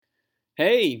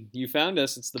Hey, you found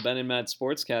us. It's the Ben and Matt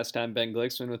Sportscast. I'm Ben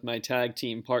Glicksman with my tag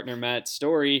team partner Matt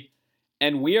Story,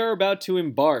 and we are about to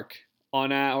embark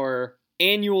on our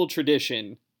annual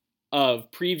tradition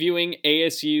of previewing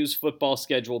ASU's football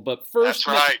schedule. But That's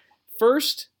right.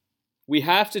 first we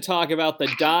have to talk about the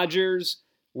Dodgers,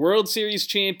 World Series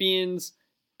champions,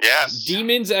 Yes.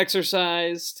 demons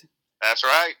exercised. That's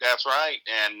right. That's right.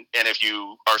 And if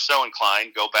you are so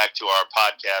inclined, go back to our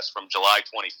podcast from July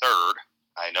 23rd.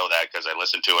 I know that because I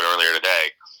listened to it earlier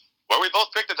today, where we both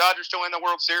picked the Dodgers to win the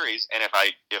World Series. And if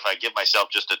I give myself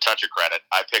just a touch of credit,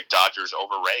 I picked Dodgers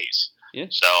over Rays. Yeah.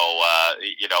 So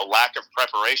lack of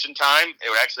preparation time,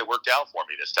 it actually worked out for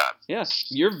me this time. Yeah,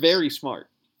 you're very smart.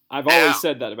 I've always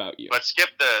said that about you. But skip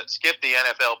the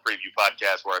NFL preview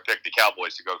podcast where I picked the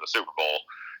Cowboys to go to the Super Bowl,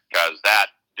 because that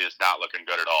is not looking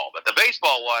good at all. But the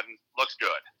baseball one looks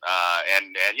good.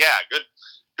 And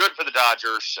good for the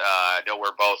Dodgers. I know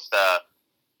we're both,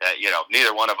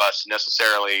 neither one of us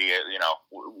necessarily,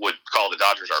 would call the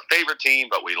Dodgers our favorite team,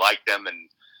 but we like them, and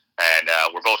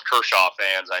we're both Kershaw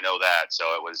fans. I know that. So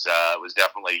it was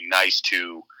definitely nice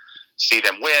to see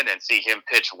them win and see him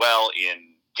pitch well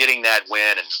in getting that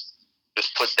win and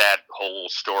just put that whole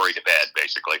story to bed,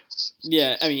 basically.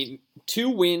 Yeah, I mean, 2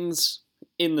 wins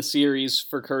in the series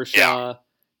for Kershaw.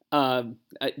 Yeah.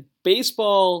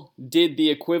 Baseball did the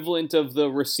equivalent of the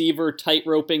receiver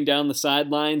tight-roping down the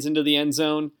sidelines into the end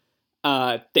zone.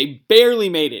 They barely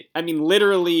made it. I mean,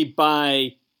 literally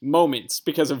by moments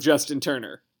because of Justin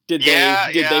Turner. Did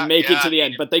they make it to the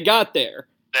end? But they got there.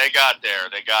 They got there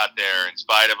in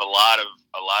spite of a lot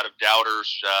of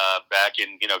doubters back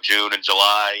in June and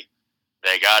July.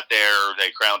 They got there.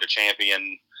 They crowned a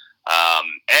champion.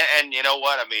 And you know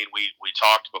what? I mean, we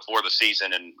talked before the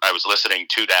season, and I was listening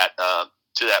to that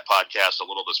podcast a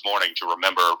little this morning to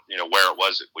remember where it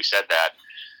was that we said that,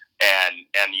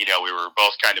 and we were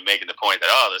both kind of making the point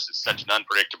that this is such an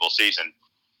unpredictable season.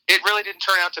 It really didn't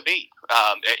turn out to be,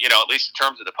 at least in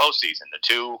terms of the postseason. The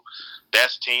 2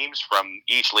 best teams from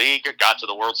each league got to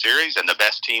the World Series, and the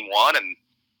best team won. And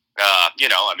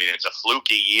it's a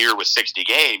fluky year with 60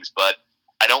 games, but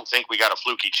I don't think we got a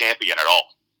fluky champion at all.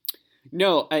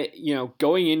 No,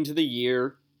 going into the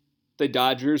year, the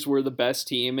Dodgers were the best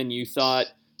team, and you thought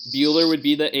Buehler would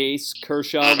be the ace.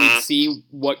 Kershaw would see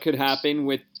what could happen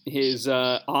with his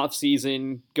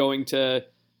offseason, going to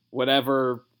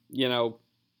whatever,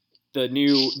 the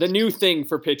new thing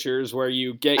for pitchers where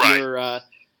you get your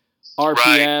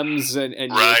RPMs and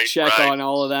you check on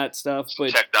all of that stuff.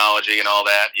 But technology and all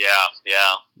that,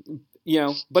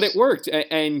 yeah. But it worked,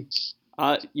 and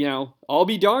I'll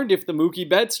be darned if the Mookie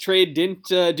Betts trade didn't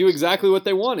do exactly what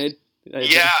they wanted.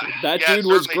 That dude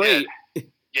was great. Did.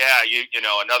 Yeah,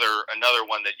 another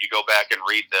one that you go back and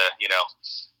read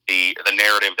the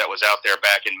narrative that was out there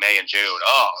back in May and June.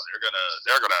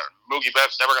 They're gonna Mookie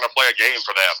Betts never gonna play a game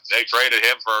for them. They traded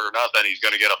him for nothing. He's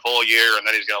gonna get a full year, and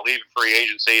then he's gonna leave free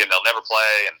agency, and they'll never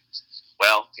play. And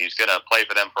well, he's gonna play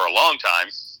for them for a long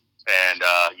time. And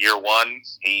year one,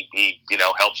 he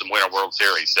helps them win a World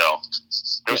Series. So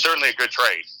it was certainly a good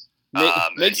trade.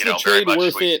 Makes the trade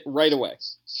worth it right away.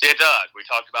 It does. We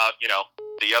talked about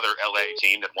the other LA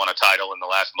team that won a title in the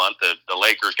last month. The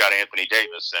Lakers got Anthony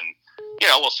Davis, and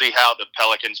we'll see how the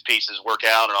Pelicans pieces work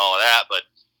out and all of that. But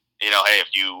hey,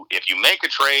 if you make a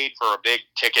trade for a big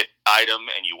ticket item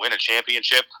and you win a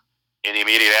championship in the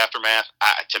immediate aftermath,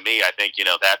 to me, I think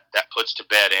that puts to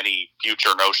bed any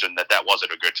future notion that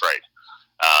wasn't a good trade.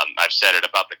 I've said it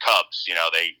about the Cubs.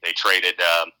 They traded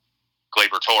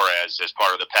Gleyber Torres as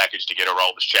part of the package to get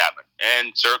Aroldis Chapman,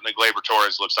 and certainly Gleyber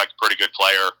Torres looks like a pretty good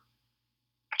player.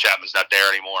 Chapman's not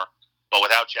there anymore, but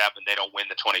without Chapman, they don't win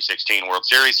the 2016 World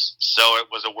Series. So it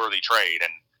was a worthy trade,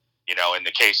 and in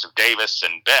the case of Davis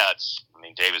and Betts, I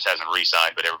mean, Davis hasn't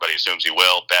re-signed, but everybody assumes he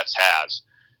will. Betts has.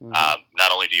 Mm-hmm.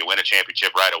 Not only do you win a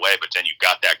championship right away, but then you've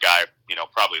got that guy,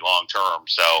 probably long term.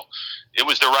 So it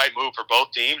was the right move for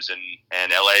both teams, and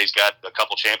LA's got a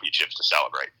couple championships to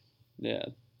celebrate. Yeah.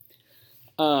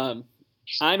 I'm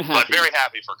happy. But very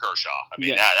happy for Kershaw. I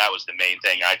mean, that was the main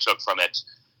thing I took from it.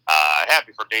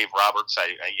 Happy for Dave Roberts. I've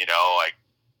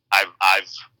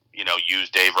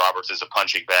used Dave Roberts as a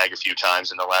punching bag a few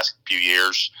times in the last few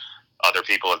years. Other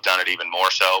people have done it even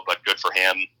more so, but good for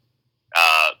him.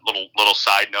 Little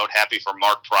side note, happy for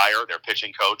Mark Pryor, their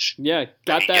pitching coach. Yeah,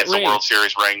 got that gets ring. The World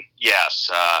Series ring. Yes,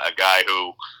 a guy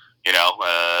who,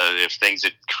 if things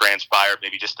had transpired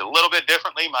maybe just a little bit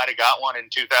differently, might have got one in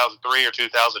 2003 or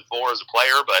 2004 as a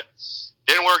player, but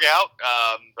didn't work out.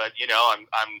 But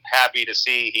I'm happy to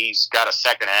see he's got a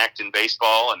second act in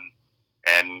baseball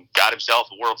and got himself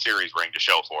a World Series ring to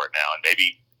show for it now, and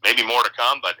maybe more to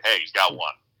come. But hey, he's got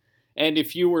one. And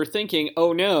if you were thinking,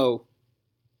 oh no,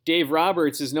 Dave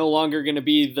Roberts is no longer going to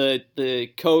be the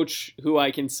coach who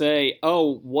I can say,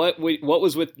 oh, what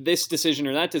was with this decision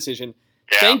or that decision?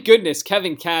 Yeah. Thank goodness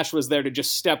Kevin Cash was there to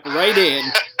just step right in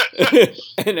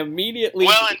and immediately.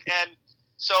 Well, and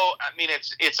so I mean,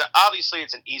 it's obviously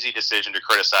it's an easy decision to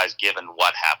criticize given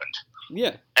what happened.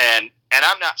 Yeah. And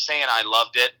I'm not saying I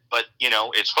loved it, but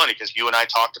it's funny because you and I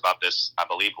talked about this, I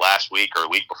believe last week or a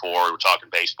week before. We were talking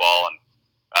baseball, and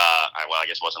I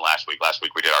guess it wasn't last week. Last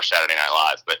week we did our Saturday Night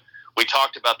Live, but we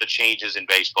talked about the changes in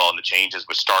baseball and the changes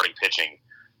with starting pitching,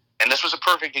 and this was a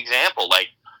perfect example. Like,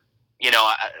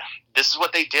 this is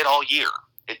what they did all year.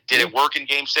 Did it work in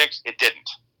Game 6? It didn't.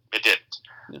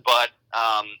 Yeah. But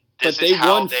they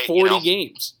won 40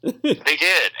 games. They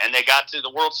did, and they got to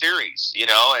the World Series.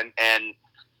 And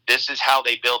this is how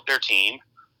they built their team,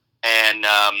 and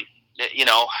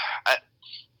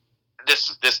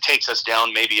this takes us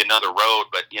down maybe another road,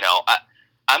 but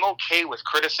I'm okay with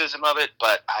criticism of it,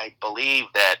 but I believe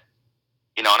that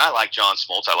and I like John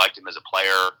Smoltz. I liked him as a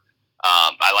player.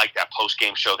 I like that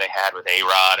post-game show they had with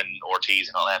A-Rod and Ortiz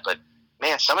and all that, but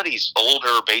man, some of these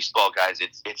older baseball guys,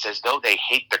 it's as though they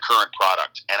hate the current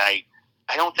product, and I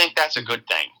don't think that's a good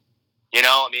thing.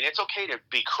 I mean, it's okay to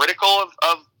be critical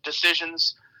of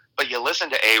decisions, but you listen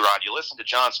to A-Rod, you listen to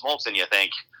John Smoltz, and you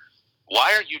think,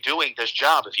 why are you doing this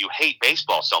job if you hate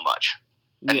baseball so much?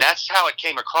 And that's how it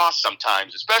came across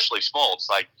sometimes, especially Smoltz.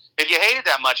 Like, if you hate it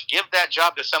that much, give that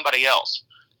job to somebody else.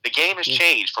 The game has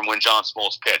changed from when John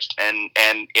Smoltz pitched, and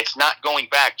it's not going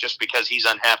back just because he's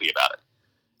unhappy about it.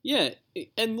 Yeah,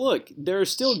 and look, there are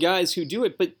still guys who do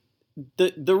it, but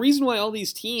the reason why all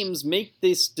these teams make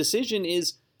this decision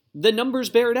is the numbers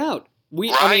bear it out.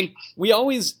 I mean, we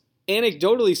always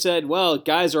anecdotally said, well,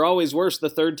 guys are always worse the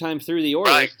third time through the order.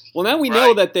 Right. Well, now we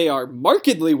know that they are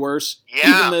markedly worse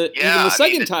even the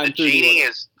second time through the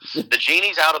order. The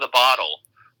genie's out of the bottle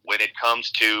when it comes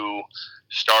to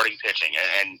starting pitching.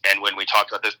 And when we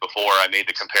talked about this before, I made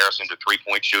the comparison to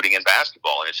three-point shooting in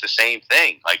basketball, and it's the same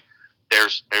thing. Like,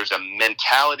 there's a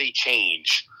mentality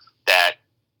change that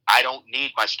I don't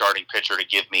need my starting pitcher to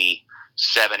give me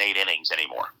 7-8 innings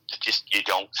anymore. You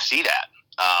don't see that.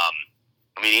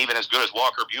 I mean, even as good as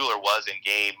Walker Buehler was in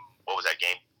game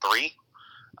 3?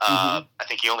 I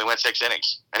think he only went 6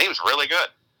 innings, and he was really good.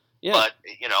 Yeah. But,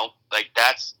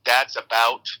 that's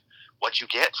about what you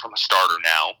get from a starter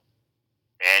now,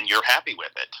 and you're happy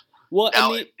with it. Well,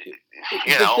 now, the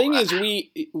thing is,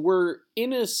 we're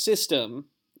in a system,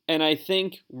 and I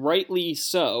think rightly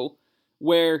so,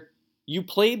 where you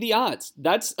play the odds.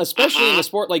 That's especially in a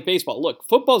sport like baseball. Look,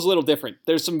 football's a little different.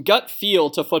 There's some gut feel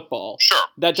to football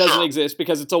that doesn't exist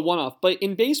because it's a one-off. But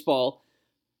in baseball,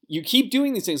 you keep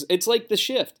doing these things. It's like the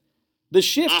shift. The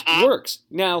shift works.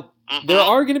 Now, there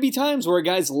are going to be times where a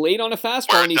guy's late on a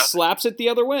fastball and he slaps it the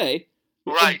other way.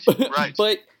 Right.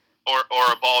 But or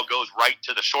a ball goes right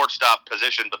to the shortstop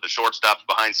position, but the shortstop's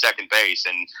behind second base.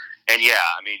 And yeah,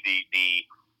 I mean,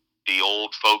 the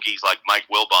old fogies like Mike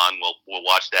Wilbon will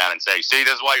watch that and say, see,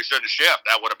 this is why you shouldn't shift.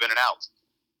 That would have been an out.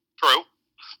 True.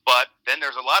 But then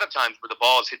there's a lot of times where the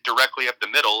ball is hit directly up the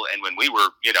middle, and when we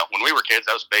were kids,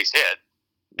 that was base hit.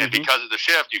 And because of the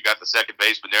shift, you've got the second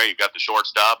baseman there, you've got the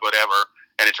shortstop, whatever,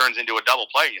 and it turns into a double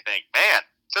play, and you think, man,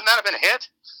 shouldn't that have been a hit?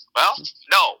 Well,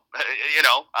 no.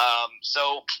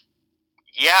 So,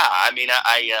 yeah, I mean,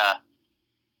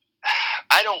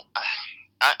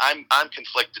 I'm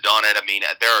conflicted on it. I mean,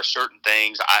 there are certain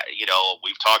things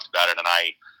we've talked about it, and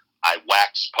I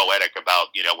wax poetic about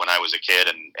when I was a kid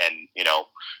and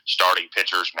starting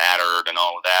pitchers mattered and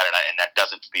all of that, and that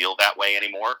doesn't feel that way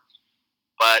anymore.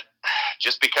 But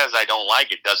just because I don't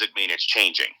like it doesn't mean it's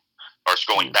changing or it's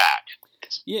going back.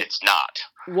 It's not.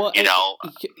 Well,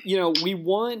 we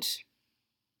want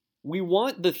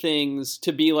the things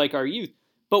to be like our youth.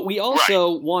 But we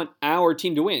also want our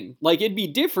team to win. Like, it'd be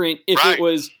different if it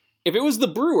was the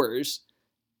Brewers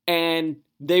and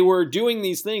they were doing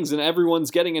these things and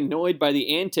everyone's getting annoyed by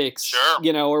the antics,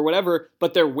 or whatever,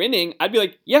 but they're winning. I'd be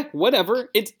like, yeah, whatever.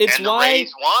 It's and the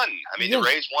Rays won. I mean, the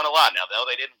Rays won a lot. Now, though,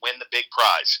 they didn't win the big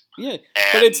prize. Yeah,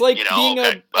 but it's like being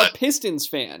a Pistons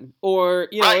fan, or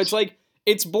it's like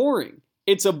it's boring.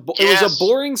 It was a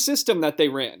boring system that they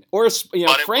ran, or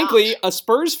frankly, a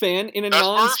Spurs fan in a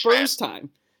non-Spurs time.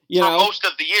 For most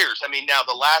of the years. I mean, now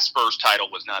the last Spurs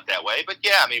title was not that way, but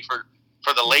yeah, I mean, for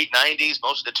the late 90s,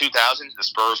 most of the 2000s, the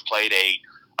Spurs played a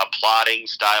plodding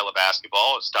style of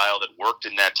basketball, a style that worked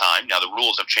in that time. Now, the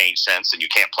rules have changed since, and you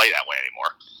can't play that way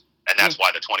anymore. And that's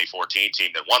why the 2014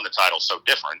 team that won the title is so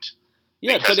different,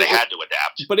 because they had to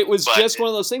adapt. But it was just one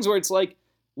of those things where it's like,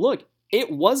 look,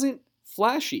 it wasn't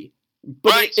flashy.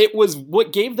 But Right. it was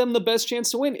what gave them the best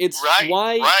chance to win. It's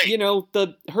why,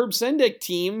 the Herb Sendek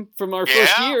team from our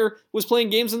first year was playing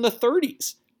games in the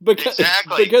 30s. Because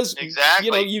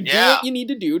you do what you need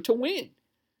to do to win.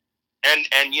 And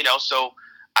so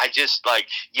I just I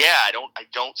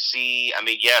don't see, I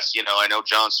mean, yes, I know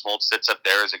John Smoltz sits up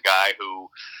there as a guy who,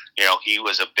 he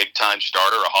was a big time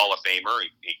starter, a Hall of Famer.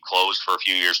 He closed for a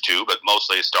few years too, but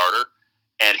mostly a starter.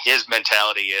 And his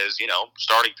mentality is,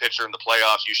 starting pitcher in the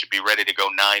playoffs, you should be ready to go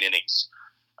 9 innings.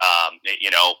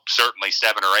 Certainly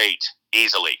 7 or 8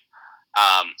 easily.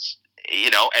 And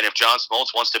if John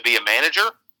Smoltz wants to be a manager,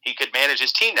 he could manage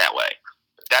his team that way.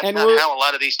 That's not how a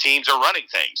lot of these teams are running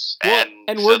things. Well,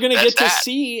 and we're going to get to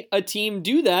see a team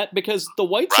do that because the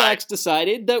White Sox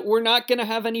decided that we're not going to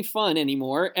have any fun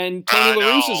anymore, and Tony La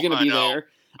Russa is going to be there.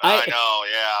 I know,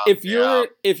 yeah.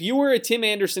 If you were a Tim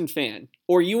Anderson fan,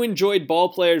 or you enjoyed ball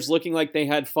players looking like they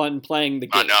had fun playing the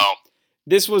game,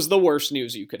 this was the worst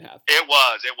news you could have. It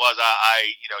was.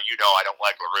 I don't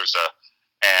like La Russa.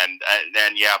 And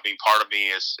then, being part of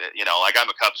me is, I'm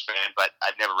a Cubs fan, but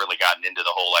I've never really gotten into the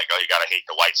whole, you got to hate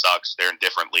the White Sox. They're in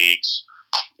different leagues,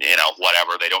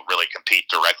 whatever. They don't really compete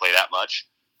directly that much.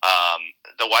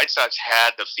 The White Sox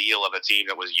had the feel of a team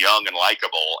that was young and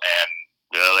likable,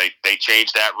 and they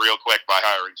changed that real quick by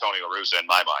hiring Tony La Russa, in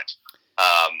my mind.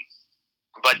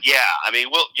 But, I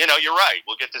mean, you're right.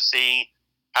 We'll get to see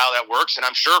how that works, and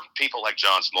I'm sure people like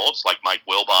John Smoltz, like Mike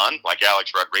Wilbon, like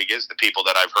Alex Rodriguez, the people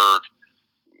that I've heard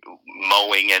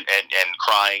mowing and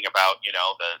crying about,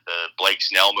 the Blake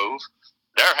Snell move,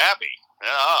 they're happy. A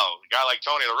guy like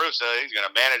Tony La Russa, he's going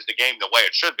to manage the game the way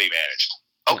it should be managed.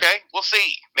 Okay, we'll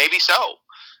see. Maybe so.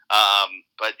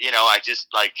 But, I just,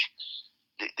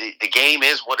 the game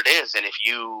is what it is, and if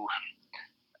you,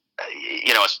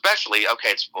 especially,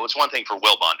 it's one thing for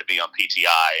Wilbon to be on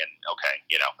PTI, and,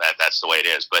 that's the way it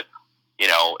is, but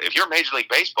if you're Major League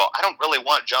Baseball, I don't really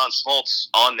want John Smoltz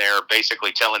on there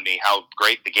basically telling me how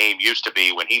great the game used to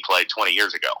be when he played 20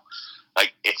 years ago.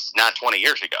 It's not 20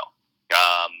 years ago.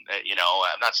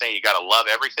 I'm not saying you got to love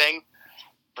everything,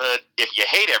 but if you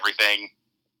hate everything,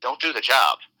 don't do the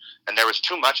job. And there was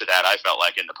too much of that, I felt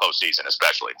like, in the postseason,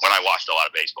 especially when I watched a lot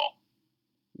of baseball.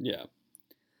 Yeah.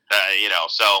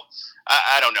 So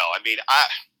I don't know. I mean,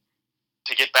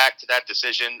 to get back to that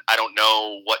decision, I don't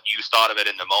know what you thought of it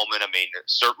in the moment. I mean,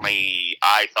 certainly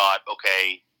I thought,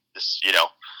 okay, this,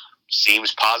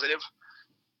 seems positive.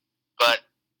 But,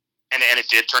 and it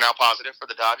did turn out positive for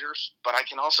the Dodgers. But I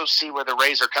can also see where the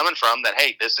Rays are coming from, that,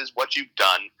 hey, this is what you've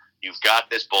done. You've got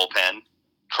this bullpen.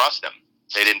 Trust them.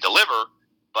 They didn't deliver,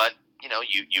 but,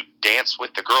 you dance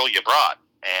with the girl you brought.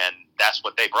 And that's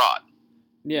what they brought.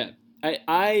 Yeah.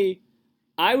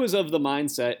 I was of the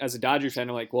mindset as a Dodgers fan,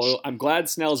 I'm glad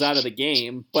Snell's out of the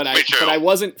game, but I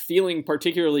wasn't feeling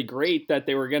particularly great that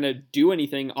they were going to do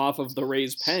anything off of the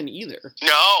Rays pen either.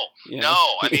 No.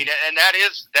 I mean, and that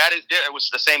is it was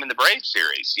the same in the Braves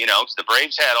series. The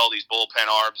Braves had all these bullpen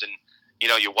arms, and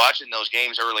you're watching those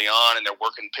games early on, and they're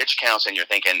working pitch counts, and you're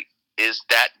thinking, is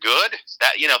that good?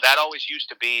 That that always used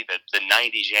to be the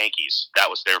 '90s Yankees. That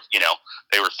was their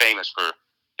they were famous for.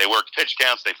 They worked pitch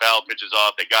counts, they fouled pitches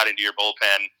off, they got into your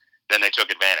bullpen, then they took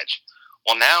advantage.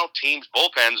 Well, now teams'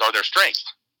 bullpens are their strength,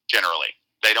 generally.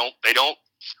 They don't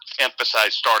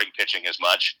emphasize starting pitching as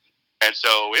much. And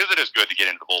so is it as good to get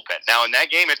into the bullpen? Now, in that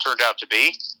game, it turned out to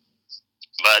be.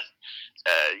 But,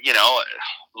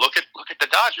 look at the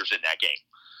Dodgers in that game.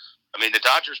 I mean, the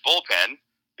Dodgers' bullpen,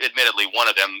 admittedly, one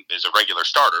of them is a regular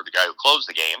starter, the guy who closed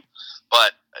the game.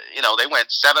 But, they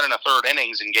went 7 1/3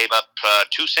 innings and gave up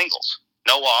 2 singles.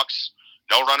 No walks,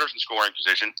 no runners in scoring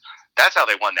position. That's how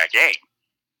they won that game.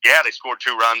 Yeah, they scored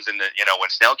 2 runs in the when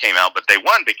Snell came out, but they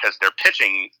won because their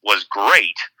pitching was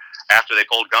great after they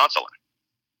pulled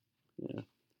Gonsolin.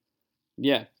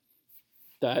 Yeah.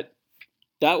 That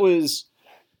was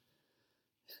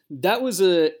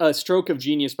a stroke of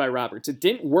genius by Roberts. It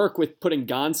didn't work with putting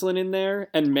Gonsolin in there,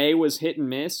 and May was hit and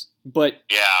miss. But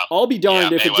I'll be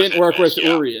darned if it didn't work with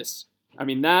Urias. I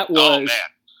mean, that was. Oh man.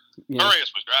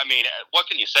 Urias was great. I mean, what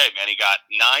can you say, man? He got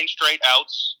 9 straight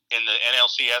outs in the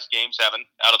NLCS Game 7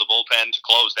 out of the bullpen to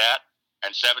close that,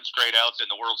 and 7 straight outs in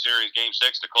the World Series Game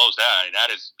 6 to close that. I mean, that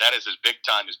is as big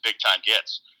time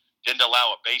gets. Didn't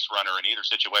allow a base runner in either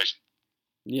situation.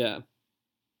 Yeah.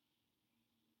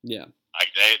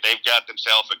 They've got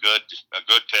themselves a good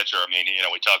pitcher. I mean,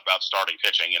 we talk about starting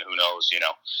pitching, and who knows,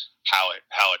 how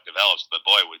it develops. But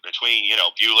boy, between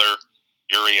Buehler,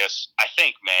 Urias, I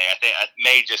think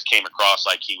May just came across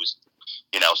like he was,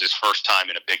 it was his first time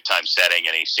in a big time setting,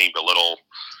 and he seemed a little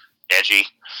edgy.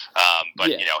 But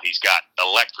he's got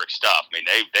electric stuff. I mean,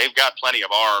 they've got plenty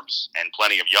of arms and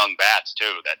plenty of young bats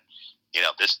too that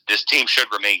this team should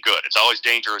remain good. It's always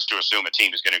dangerous to assume a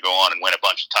team is going to go on and win a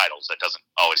bunch of titles. That doesn't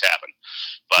always happen.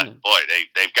 But boy,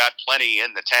 they've got plenty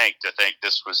in the tank to think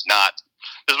this was not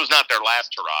their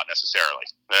last hurrah necessarily.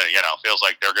 Feels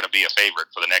like they're going to be a favorite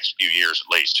for the next few years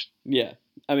at least. Yeah,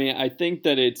 I mean, I think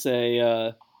that it's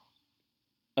a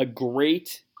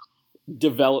great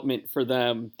development for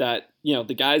them that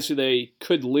the guys who they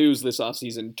could lose this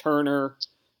offseason, Turner.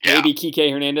 Yeah. Maybe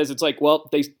Kike Hernandez. It's like, well,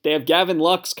 they have Gavin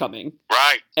Lux coming.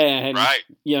 Right. And,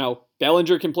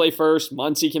 Bellinger can play first.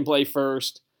 Muncy can play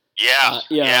first. Yeah.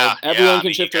 Everyone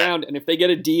can shift around. And if they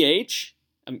get a DH.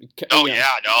 I mean,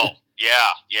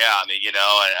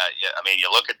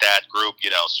 you look at that group,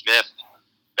 Smith,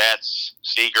 Betts,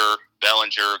 Seager,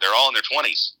 Bellinger, they're all in their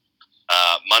 20s.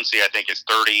 Muncy, I think, is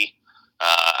 30.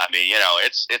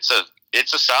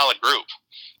 It's a solid group.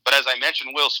 But as I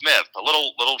mentioned, Will Smith, a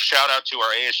little shout out to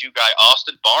our ASU guy,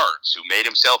 Austin Barnes, who made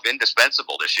himself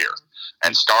indispensable this year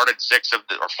and started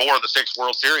 4 of the 6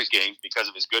 World Series games because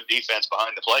of his good defense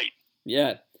behind the plate.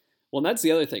 Yeah. Well, that's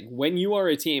the other thing. When you are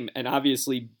a team, and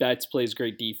obviously Betts plays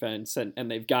great defense,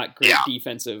 and they've got great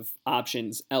defensive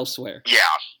options elsewhere. Yeah.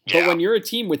 But when you're a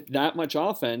team with that much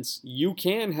offense, you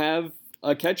can have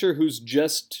a catcher who's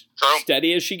just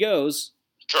steady as she goes.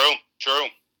 True.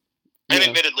 And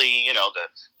admittedly,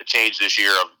 the change this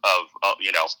year of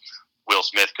Will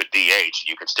Smith could DH.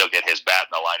 You could still get his bat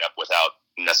in the lineup without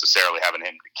necessarily having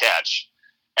him to catch.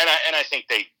 And I think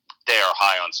they are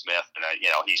high on Smith, and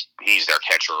he's their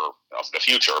catcher of the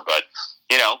future. But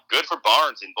good for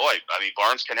Barnes, and boy, I mean,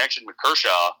 Barnes' connection with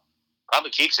Kershaw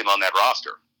probably keeps him on that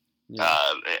roster. Yeah.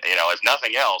 If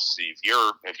nothing else, if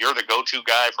you're the go-to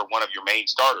guy for one of your main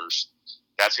starters,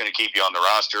 that's going to keep you on the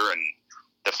roster. And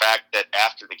the fact that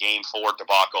after the Game 4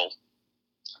 debacle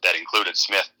that included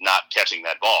Smith not catching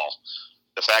that ball,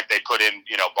 the fact they put in,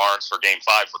 Barnes for Game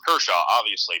 5 for Kershaw,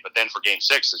 obviously, but then for Game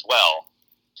 6 as well,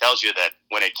 tells you that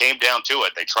when it came down to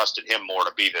it, they trusted him more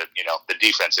to be the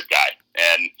defensive guy.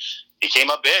 And he came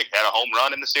up big, had a home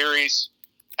run in the series,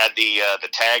 had the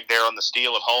tag there on the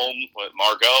steal at home with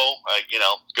Margot.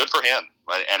 Good for him.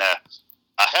 And a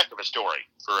heck of a story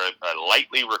for a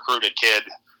lightly recruited kid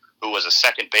who was a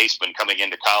second baseman coming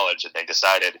into college, and they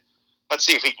decided, let's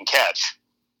see if he can catch.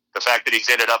 The fact that he's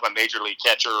ended up a major league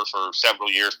catcher for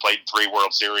several years, played 3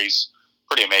 World Series,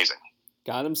 pretty amazing.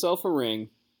 Got himself a ring.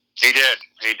 He did.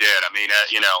 I mean,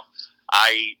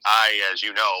 I, as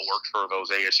you know, worked for those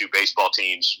ASU baseball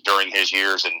teams during his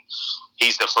years, and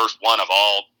he's the first one of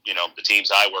all, the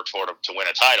teams I worked for to win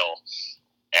a title.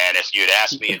 And if you'd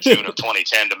asked me in June of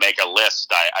 2010 to make a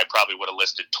list, I probably would have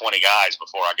listed 20 guys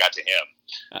before I got to him.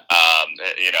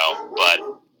 But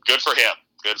good for him.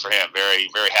 Good for him. Very,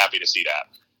 very happy to see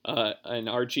that. And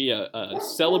Archie, a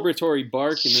celebratory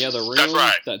bark in the other room. That's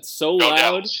right. That's so Go loud.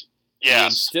 Devils. Yes.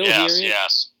 I'm still hearing it.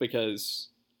 Yes. Because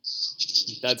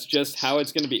that's just how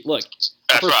it's going to be. Look,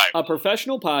 that's right. A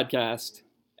professional podcast,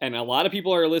 and a lot of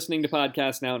people are listening to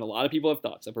podcasts now, and a lot of people have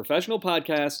thoughts. A professional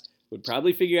podcast would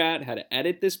probably figure out how to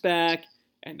edit this back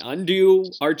and undo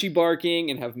Archie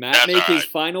barking and have Matt make his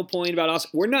final point about us.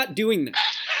 We're not doing that.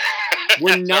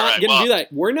 We're not going to do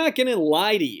that. We're not going to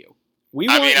lie to you.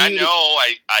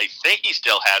 I think he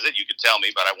still has it. You could tell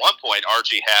me, but at one point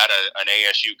Archie had an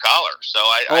ASU collar, so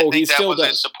I think that was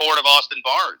in support of Austin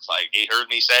Barnes. Like, he heard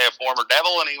me say a former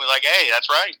Devil, and he was like, "Hey, that's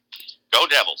right, go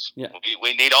Devils! Yeah.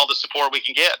 We need all the support we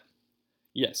can get."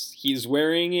 Yes, he's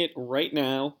wearing it right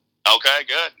now. Okay,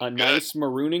 good. A nice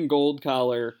maroon and gold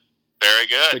collar. Very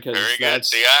good. Very good.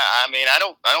 See, I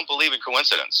don't believe in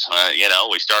coincidence.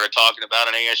 We started talking about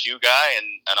an ASU guy,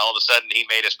 and all of a sudden he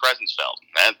made his presence felt.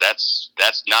 That's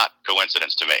not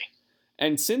coincidence to me.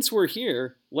 And since we're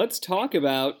here, let's talk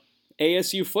about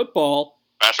ASU football.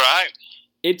 That's right.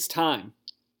 It's time.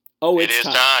 It is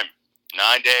time.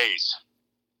 9 days.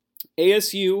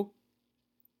 ASU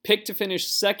picked to finish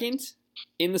second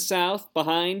in the South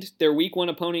behind their Week 1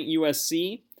 opponent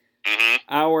USC. Mm-hmm.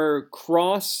 Our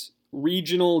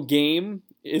cross-regional game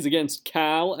is against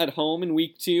Cal at home in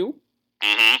Week 2.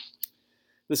 Mm-hmm.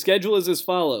 The schedule is as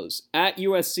follows. At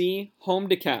USC, home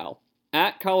to Cal.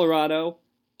 At Colorado,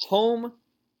 home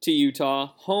to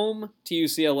Utah. Home to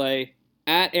UCLA.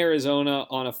 At Arizona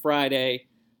on a Friday.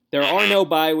 There are no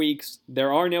bye weeks.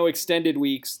 There are no extended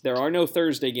weeks. There are no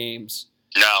Thursday games.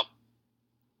 No.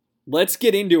 Let's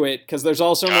get into it, because there's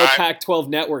also no Pac-12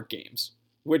 network games,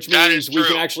 which means we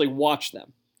can actually watch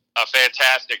them. A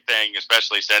fantastic thing,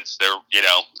 especially since they're,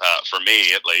 for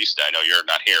me at least, I know you're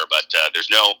not here, but there's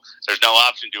no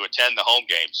option to attend the home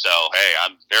game. So, hey,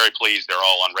 I'm very pleased they're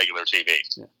all on regular TV.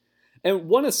 Yeah. And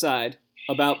one aside,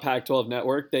 about Pac-12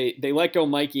 Network. They let go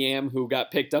Mike Yam, who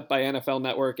got picked up by NFL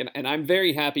Network, and I'm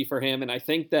very happy for him. And I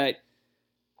think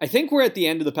we're at the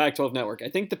end of the Pac-12 Network. I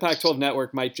think the Pac-12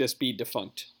 Network might just be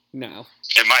defunct now.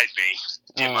 It might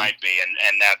be. It might be,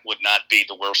 and that would not be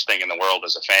the worst thing in the world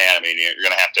as a fan. I mean, you're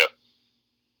going to have to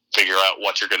figure out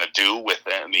what you're going to do with,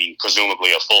 I mean,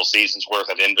 presumably a full season's worth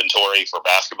of inventory for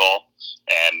basketball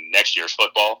and next year's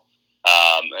football.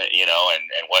 And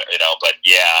what, but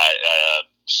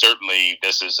certainly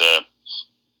this is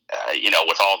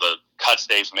with all the cuts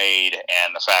they've made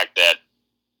and the fact that,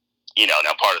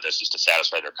 now part of this is to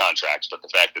satisfy their contracts, but the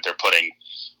fact that they're putting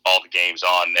all the games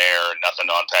on there and nothing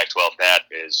on Pac-12 Net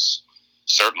is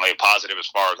certainly a positive as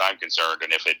far as I'm concerned.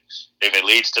 And if it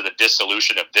leads to the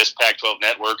dissolution of this Pac-12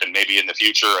 network and maybe in the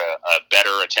future a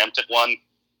better attempt at one,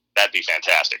 that'd be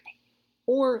fantastic.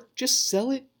 Or just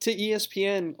sell it to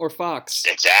ESPN or Fox.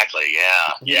 Exactly,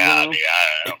 yeah. I mean,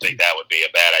 I don't think that would be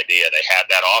a bad idea. They had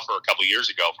that offer a couple years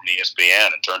ago from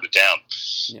ESPN and turned it down.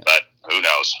 Yeah. But who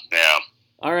knows, yeah.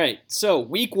 All right, so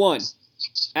week 1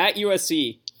 at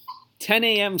USC, 10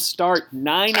 a.m. start,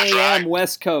 9 a.m. Right.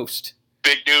 West Coast.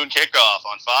 Big noon kickoff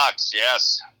on Fox,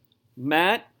 yes.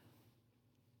 Matt,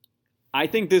 I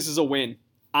think this is a win.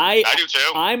 I do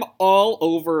too. I'm all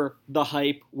over the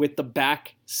hype with the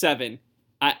back 7.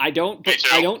 I don't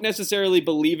necessarily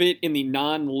believe it in the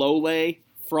non-Lole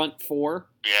front 4.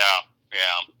 Yeah.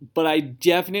 But I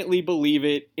definitely believe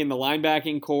it in the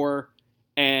linebacking core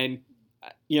and,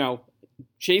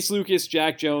 Chase Lucas,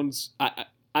 Jack Jones,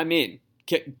 I'm in.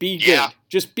 Be good. Yeah.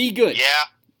 Just be good.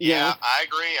 Yeah, I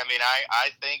agree. I mean, I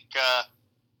think,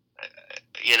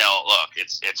 look,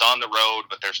 it's on the road,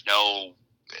 but there's no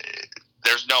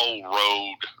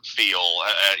road feel.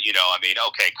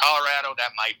 Okay, Colorado,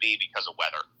 that might be because of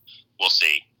weather. We'll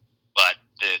see. But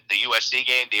the USC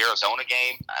game, the Arizona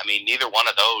game, I mean, neither one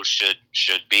of those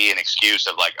should be an excuse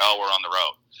of like, oh, we're on the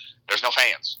road. There's no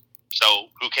fans, so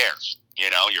who cares?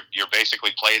 You're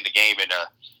basically playing the game in a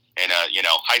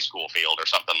high school field or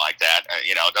something like that.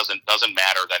 It doesn't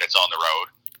matter that it's on the road.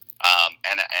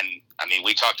 And I mean,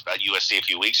 we talked about USC a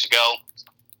few weeks ago.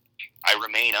 I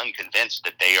remain unconvinced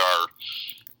that they are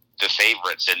the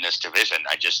favorites in this division.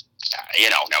 I just,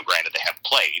 now granted they haven't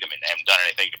played. I mean, they haven't done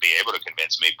anything to be able to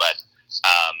convince me, but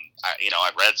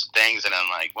I've read some things and I'm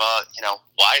like, well,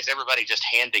 why is everybody just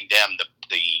handing them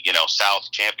the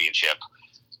South championship?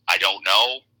 I don't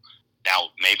know. Now,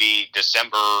 maybe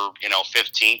December,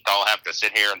 15th, I'll have to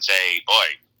sit here and say, boy,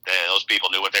 those people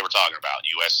knew what they were talking about.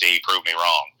 USC proved me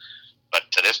wrong. But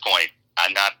to this point,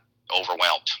 I'm not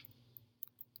overwhelmed.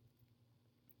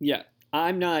 Yeah,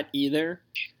 I'm not either.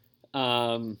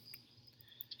 I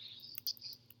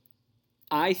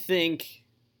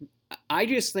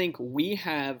just think we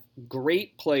have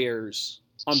great players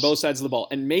on both sides of the ball.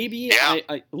 And maybe,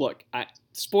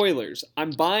 spoilers, I'm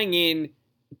buying in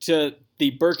to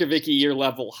the Berkovicki year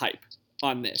level hype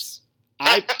on this.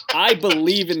 I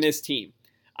believe in this team.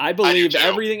 I believe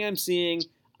everything I'm seeing.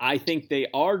 I think they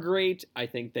are great. I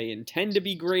think they intend to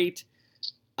be great.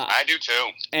 I do too.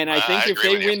 And I think if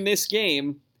they win this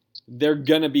game, they're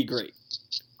going to be great.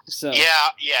 So Yeah.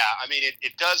 I mean,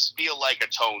 it does feel like a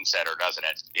tone setter, doesn't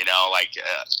it?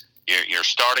 You're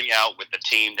starting out with the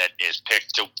team that is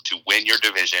picked to win your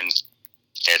division.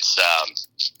 It's,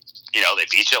 they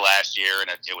beat you last year, and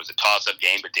it was a toss-up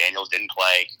game, but Daniels didn't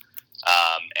play.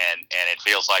 And it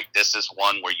feels like this is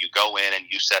one where you go in and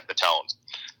you set the tone.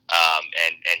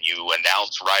 And you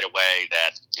announce right away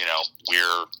that,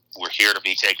 we're here to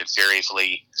be taken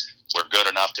seriously. We're good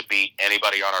enough to beat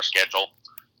anybody on our schedule,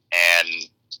 and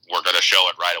we're going to show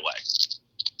it right away.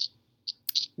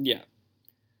 Yeah.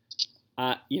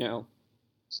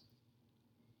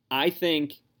 I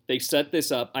think they set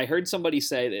this up. I heard somebody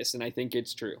say this, and I think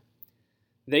it's true.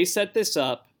 They set this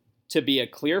up to be a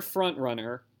clear front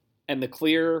runner and the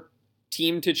clear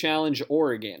team to challenge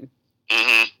Oregon,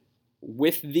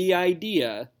 with the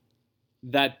idea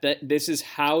that this is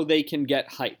how they can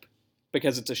get hype,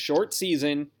 because it's a short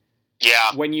season.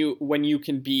 Yeah. When you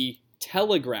can be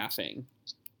telegraphing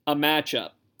a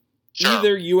matchup,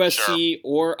 either USC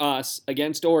or us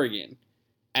against Oregon,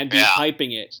 and be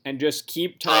hyping it and just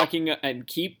keep talking and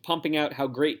keep pumping out how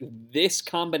great this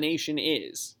combination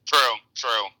is. True.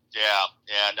 Yeah.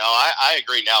 No, I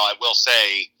agree. Now, I will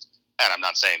say, and I'm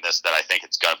not saying this, that I think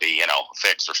it's going to be,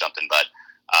 fixed or something, but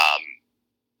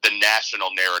the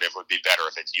national narrative would be better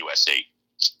if it's USC.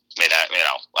 I mean,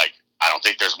 I don't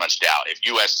think there's much doubt. If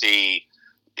USC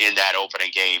in that opening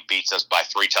game beats us by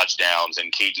 3 touchdowns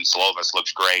and Keaton Slovis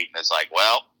looks great, and it's like,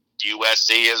 well,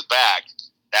 USC is back,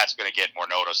 that's going to get more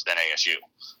notice than ASU.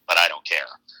 But I don't care.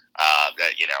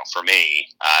 For me,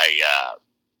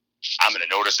 I'm going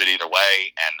to notice it either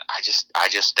way, and I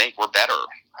just think we're better.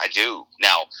 I do.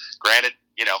 Now, granted,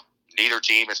 neither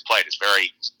team has played. It's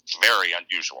very, very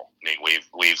unusual. I mean,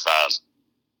 we've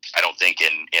I don't think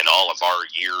in all of our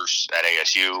years at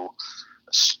ASU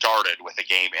started with a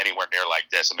game anywhere near like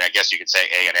this. I mean, I guess you could say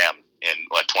A&M in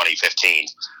 2015,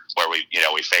 where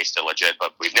we faced a legit,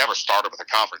 but we've never started with a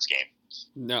conference game.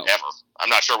 No, ever. I'm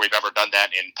not sure we've ever done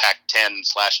that in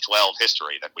Pac-10/12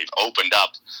 history, that we've opened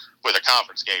up with a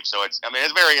conference game. So it's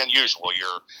very unusual.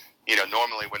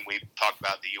 Normally when we talk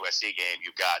about the USC game,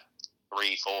 you've got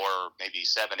 3, 4, maybe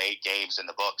 7, 8 games in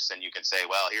the books, and you can say,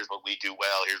 well, here's what we do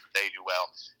well, here's what they do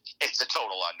well. It's a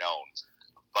total unknown.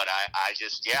 But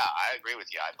I agree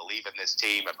with you. I believe in this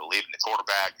team. I believe in the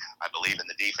quarterback. I believe in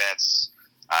the defense.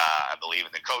 I believe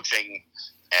in the coaching.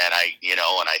 And I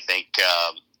think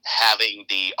having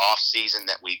the off season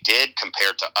that we did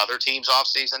compared to other teams' off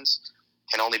seasons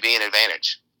can only be an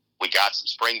advantage. We got some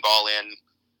spring ball in.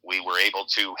 We were able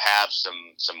to have some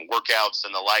workouts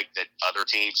and the like that other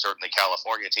teams, certainly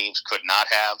California teams, could not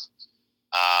have.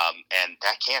 And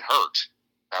that can't hurt.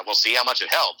 We'll see how much it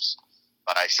helps,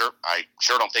 but I sure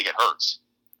don't think it hurts.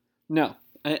 No.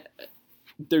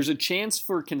 There's a chance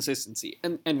for consistency.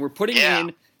 And we're putting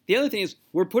in – the other thing is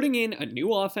we're putting in a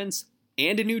new offense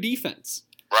and a new defense.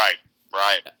 Right.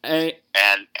 And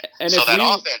so that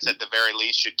offense, at the very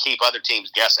least, should keep other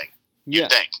teams guessing. You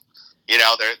think?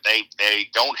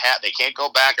 They can't go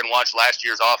back and watch last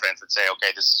year's offense and say,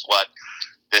 okay, this is what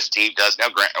this team does now.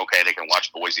 Okay, they can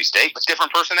watch Boise State, but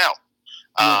different personnel.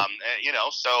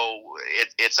 So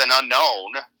it's an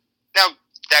unknown. Now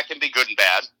that can be good and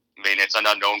bad. I mean, it's an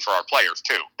unknown for our players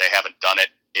too. They haven't done it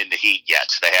in the heat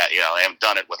yet. They haven't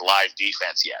done it with live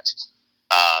defense yet.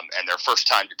 And their first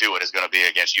time to do it is going to be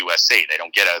against USC. They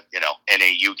don't get a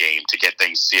NAU game to get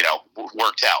things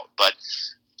worked out, but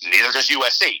neither does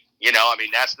USC.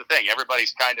 That's the thing.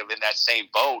 Everybody's kind of in that same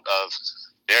boat of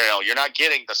you're not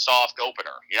getting the soft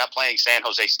opener. You're not playing San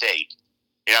Jose State.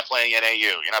 You're not playing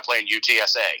NAU. You're not playing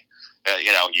UTSA.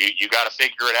 You got to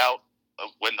figure it out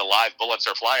when the live bullets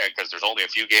are flying, because there's only a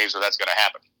few games where that's going to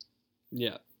happen.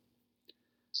 Yeah.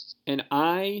 And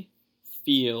I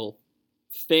feel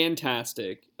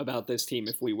fantastic about this team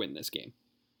if we win this game.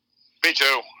 Me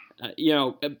too.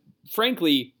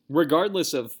 Frankly,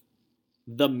 regardless of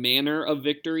the manner of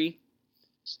victory,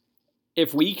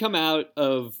 if we come out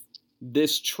of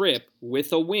this trip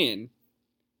with a win,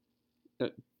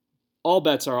 all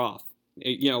bets are off.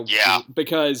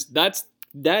 Because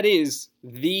that is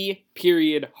the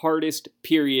hardest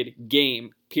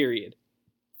game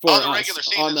for on the regular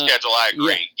season schedule. I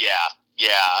agree. Yeah.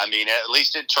 I mean, at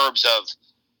least in terms of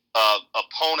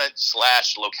opponent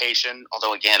 / location.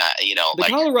 Although again, the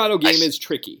Colorado game is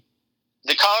tricky.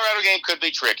 The Colorado game could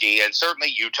be tricky, and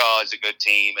certainly Utah is a good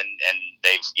team, and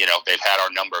they've had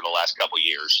our number the last couple of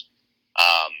years.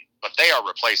 But they are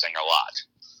replacing a lot.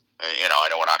 I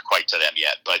know we're not quite to them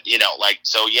yet, but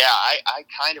I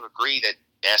kind of agree that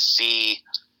SC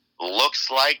looks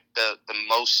like the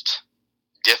most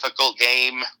difficult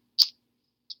game.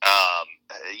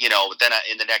 But then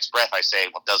in the next breath I say,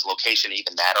 well, does location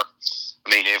even matter? I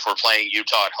mean, if we're playing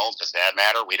Utah at home, does that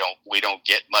matter? We don't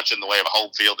get much in the way of a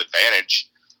home field advantage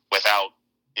without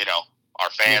our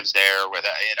fans there.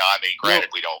 Granted,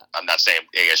 we don't. I'm not saying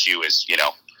ASU is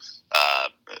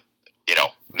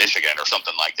Michigan or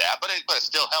something like that, but it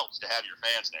still helps to have your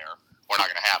fans there. We're not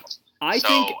going to have them.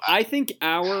 I think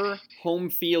our home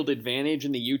field advantage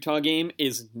in the Utah game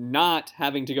is not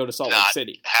having to go to Salt Lake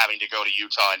City. Having to go to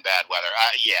Utah in bad weather.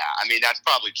 That's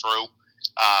probably true.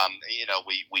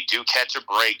 We do catch a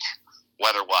break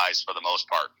weather-wise for the most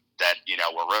part. That,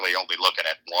 we're really only looking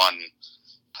at one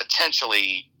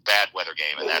potentially bad weather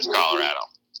game, and that's Colorado.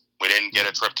 We didn't get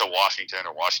a trip to Washington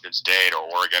or Washington State or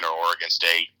Oregon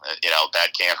State. That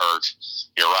can't hurt.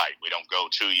 You're right. We don't go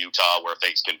to Utah where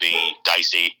things can be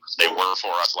dicey. They were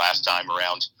for us last time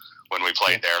around when we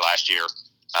played there last year.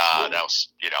 That was,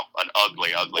 an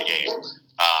ugly, ugly game.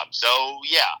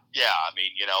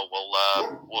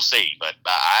 We'll see. But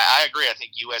I agree. I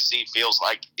think USC feels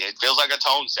like a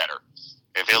tone setter.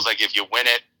 It feels like if you win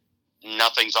it,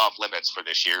 nothing's off limits for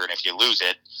this year, and if you lose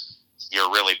it, you're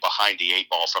really behind the 8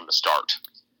 ball from the start.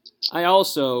 I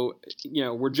also,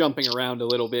 we're jumping around a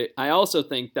little bit. I also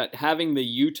think that having the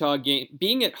Utah game,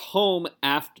 being at home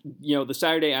after, the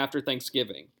Saturday after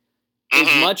Thanksgiving, is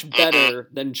much better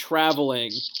than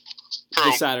traveling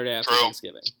the Saturday after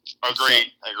Thanksgiving.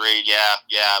 Agreed. Yeah.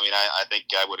 I mean, I think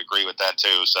I would agree with that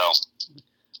too. So,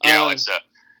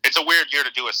 it's a weird year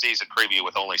to do a season preview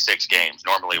with only 6 games.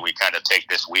 Normally, we kind of take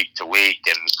this week to week,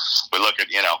 and we look at,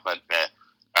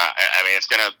 I mean, it's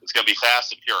gonna be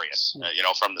fast and furious.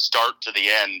 From the start to the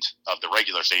end of the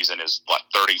regular season is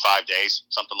 35 days,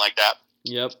 something like that.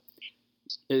 Yep,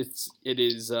 it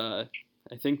is. I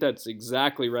think that's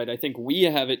exactly right. I think we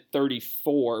have it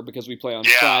 34 because we play on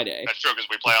Friday. That's true because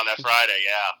we play on that Friday.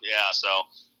 Yeah. So,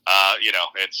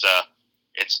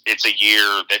 it's a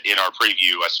year that in our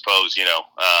preview, I suppose,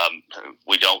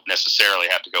 we don't necessarily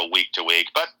have to go week to week,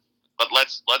 but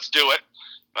let's do it.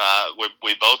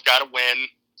 We both got to win.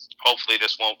 Hopefully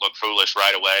this won't look foolish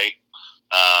right away.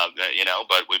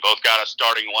 But we both got us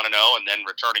starting 1-0 and then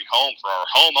returning home for our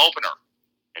home opener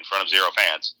in front of 0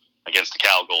 fans against the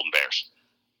Cal Golden Bears.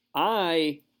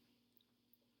 I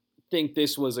think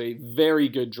this was a very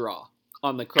good draw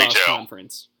on the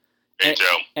cross-conference. Me too.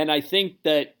 And I think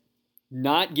that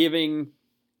not giving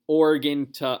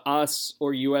Oregon to us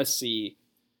or USC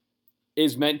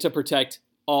is meant to protect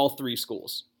all 3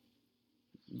 schools.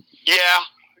 Yeah.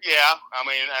 I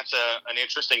mean, that's an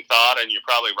interesting thought, and you're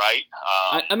probably right.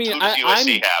 Who does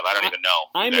USC have? I don't even know.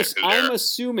 I'm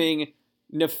assuming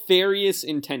nefarious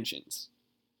intentions.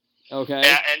 Okay.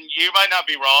 And you might not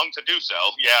be wrong to do so.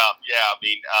 Yeah. I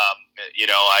mean,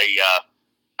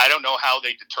 I don't know how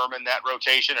they determine that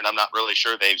rotation, and I'm not really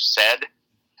sure they've said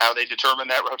how they determine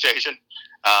that rotation.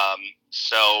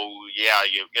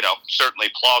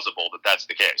 Certainly plausible that that's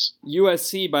the case.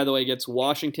 USC, by the way, gets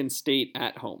Washington State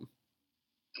at home.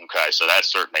 Okay, so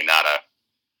that's certainly not a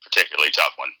particularly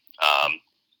tough one.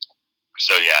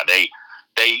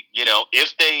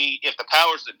 If the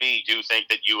powers that be do think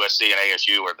that USC and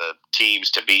ASU are the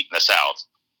teams to beat in the South,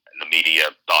 and the media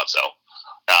thought so,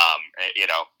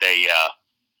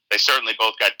 they certainly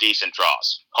both got decent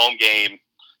draws. Home game,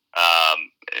 now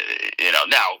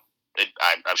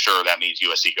I'm sure that means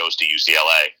USC goes to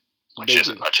UCLA, which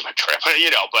isn't much of a trip,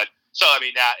 but. So, I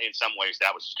mean, that in some ways,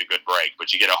 that was just a good break.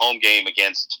 But you get a home game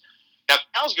against – now,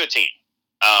 Cal's a good team.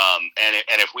 And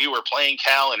if we were playing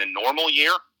Cal in a normal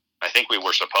year, I think we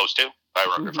were supposed to, if I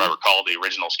recall the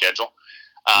original schedule.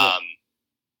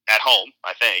 At home,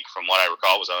 I think, from what I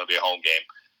recall, was going to be a home game.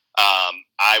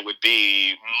 I would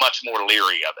be much more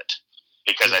leery of it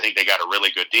because I think they got a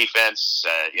really good defense.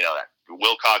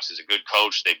 Wilcox is a good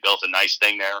coach. They built a nice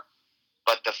thing there.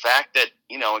 But the fact that,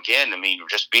 again, I mean,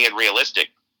 just being realistic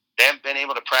 – they haven't been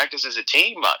able to practice as a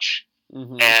team much.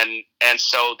 And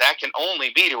so that can only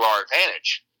be to our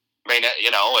advantage. I mean,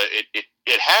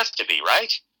 it has to be,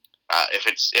 right? If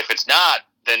it's not,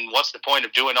 then what's the point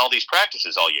of doing all these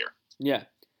practices all year? Yeah.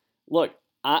 Look,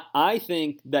 I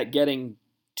think that getting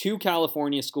 2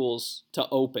 California schools to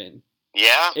open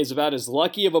is about as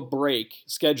lucky of a break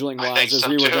scheduling-wise as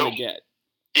we were going to get.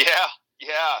 Yeah,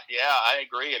 I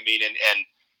agree. I mean, and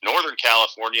Northern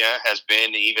California has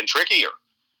been even trickier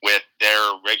with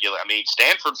their regular. I mean,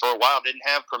 Stanford for a while didn't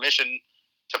have permission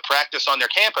to practice on their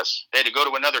campus. They had to go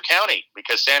to another county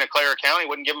because Santa Clara County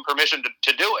wouldn't give them permission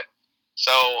to do it.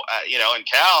 So, and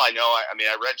Cal, I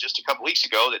read just a couple weeks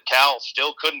ago that Cal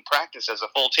still couldn't practice as a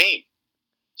full team.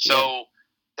 So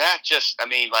that just,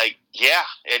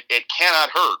 it cannot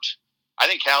hurt. I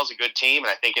think Cal's a good team,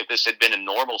 and I think if this had been a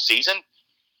normal season,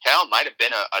 Cal might have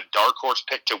been a dark horse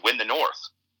pick to win the North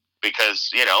because,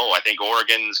 I think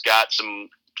Oregon's got some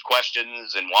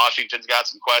questions and Washington's got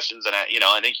some questions, and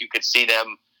I think you could see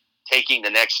them taking the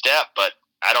next step, but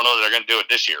I don't know that they're going to do it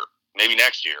this year. Maybe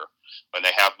next year when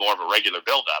they have more of a regular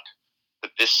build-up.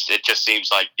 But it just seems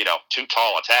like, too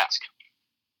tall a task.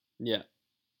 Yeah,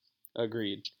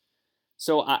 agreed.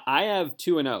 So I have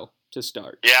 2-0 to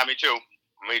start. Yeah, me too,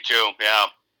 yeah.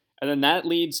 And then that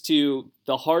leads to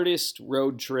the hardest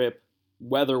road trip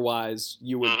weather-wise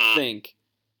you would think.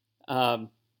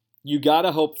 You got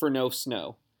to hope for no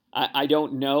snow. I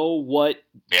don't know what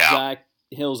Zach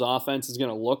Hill's offense is going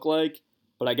to look like,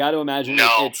 but I got to imagine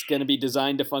it's going to be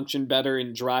designed to function better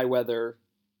in dry weather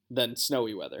than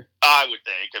snowy weather. I would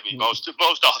think. I mean, most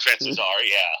offenses are,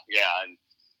 yeah.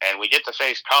 And we get to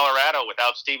face Colorado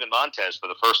without Steven Montez for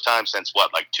the first time since,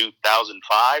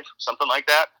 2005? Something like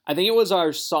that? I think it was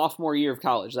our sophomore year of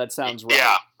college. That sounds right.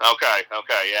 Yeah, okay,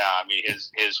 yeah. I mean,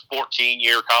 his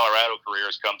 14-year Colorado career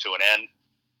has come to an end.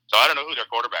 So I don't know who their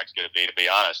quarterback's going to be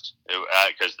honest.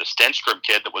 Because the Stenstrom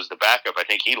kid that was the backup, I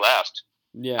think he left.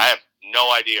 Yeah. I have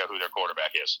no idea who their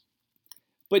quarterback is.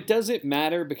 But does it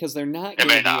matter? Because they're not going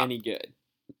to be any good.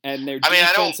 And their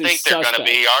defense I don't think they're going to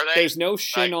be, are they? There's no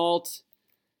Chenault.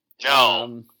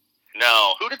 No.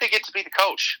 Who did they get to be the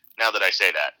coach, now that I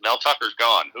say that? Mel Tucker's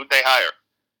gone. Who'd they hire?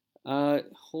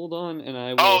 Hold on, and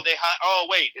I will... Oh,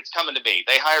 wait, it's coming to me.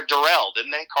 They hired Durrell,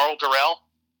 didn't they? Carl Durrell?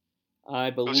 I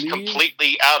believe... It was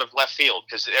completely out of left field,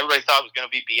 because everybody thought it was going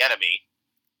to be Bieniemy.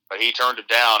 but he turned it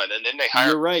down, and then they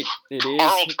hired You're right. It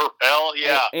Carl is. Terrell.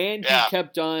 Yeah, And he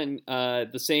kept on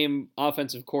the same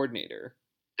offensive coordinator.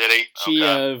 Did he?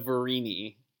 Chia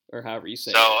Verini, or however you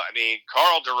say it. So, I mean,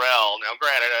 Carl Durrell, now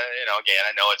granted, again,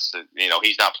 I know it's,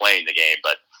 he's not playing the game,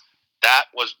 but that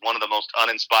was one of the most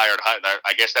uninspired.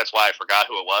 I guess that's why I forgot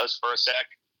who it was for a sec.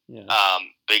 Yeah.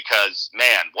 Because,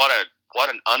 man, what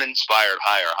an uninspired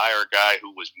hire. Hire a guy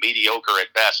who was mediocre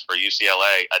at best for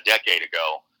UCLA a decade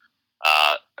ago.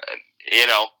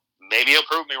 Maybe he'll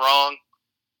prove me wrong.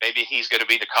 Maybe he's going to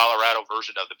be the Colorado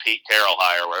version of the Pete Carroll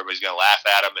hire, where everybody's going to laugh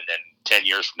at him, and then 10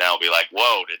 years from now, be like,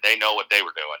 whoa, did they know what they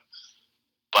were doing?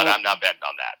 But I'm not betting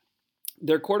on that.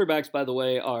 Their quarterbacks, by the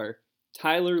way, are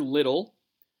Tyler Little.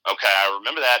 Okay, I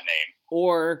remember that name.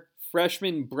 Or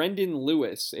freshman Brendan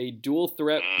Lewis, a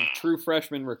dual-threat true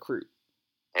freshman recruit.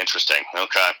 Interesting.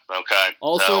 Okay.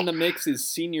 Also in the mix is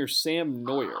senior Sam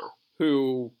Neuer,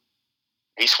 who...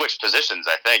 He switched positions,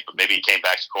 I think, but maybe he came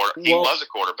back to quarterback. He was a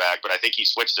quarterback, but I think he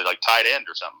switched to tight end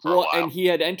or something for a while. And he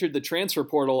had entered the transfer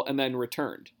portal and then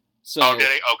returned. So did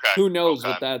he? Okay. Who knows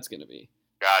what that's going to be.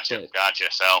 Gotcha.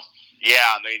 So,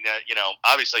 yeah, I mean,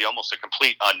 obviously almost a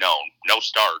complete unknown. No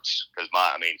starts, because,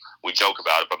 we joke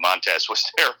about it, but Montez was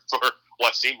there for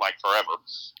what seemed like forever.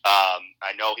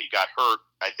 I know he got hurt,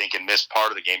 I think, and missed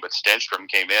part of the game, but Stenstrom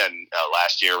came in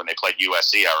last year when they played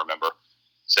USC, I remember.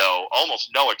 So almost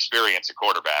no experience at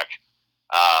quarterback.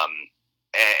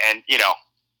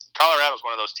 Colorado's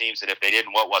one of those teams that if they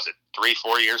didn't,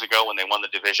 3-4 years ago when they won the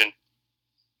division?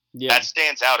 Yeah. That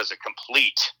stands out as a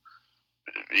complete,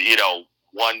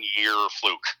 1-year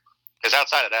fluke. Because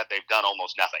outside of that, they've done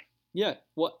almost nothing. Yeah.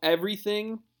 Well,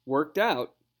 everything worked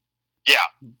out.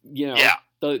 Yeah.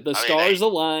 The stars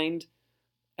aligned.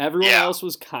 Everyone else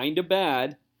was kind of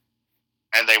bad.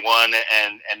 And they won,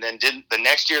 and then the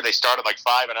next year they started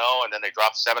 5-0, and then they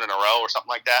dropped 7 in a row or something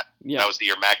like that. Yeah. That was the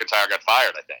year McIntyre got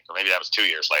fired, I think, or maybe that was 2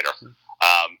 years later.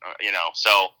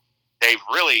 So they've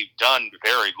really done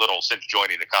very little since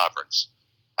joining the conference.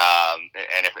 And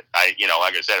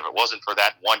like I said, if it wasn't for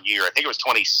that 1 year, I think it was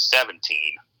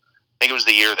 2017. I think it was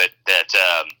the year that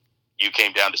you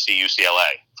came down to see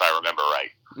UCLA, if I remember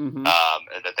right. Mm-hmm.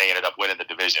 That they ended up winning the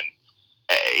division.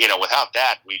 Without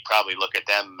that, we'd probably look at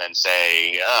them and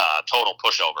say, total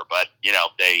pushover. But,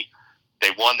 they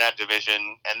won that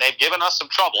division, and they've given us some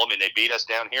trouble. I mean, they beat us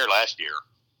down here last year.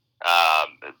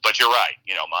 But you're right.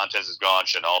 Montez is gone.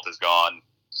 Chenault is gone.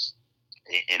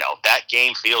 That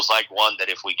game feels like one that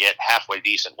if we get halfway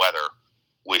decent weather,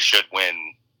 we should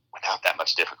win without that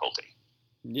much difficulty.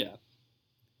 Yeah.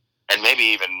 And maybe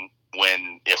even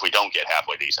win if we don't get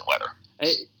halfway decent weather.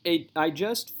 I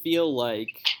just feel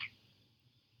like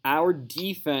our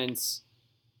defense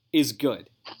is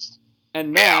good,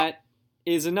 and that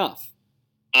is enough.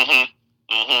 Mm-hmm.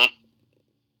 Mm-hmm.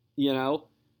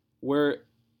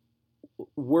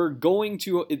 We're going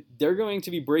to. They're going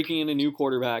to be breaking in a new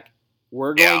quarterback.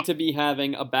 We're going to be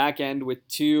having a back end with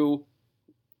 2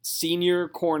 senior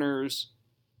corners,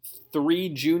 3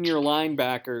 junior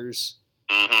linebackers,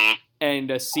 and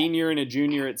a senior and a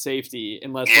junior at safety,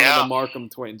 unless one of the Markham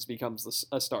twins becomes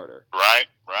a starter. Right.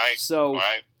 So.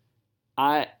 Right.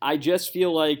 I just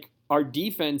feel like our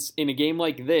defense in a game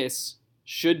like this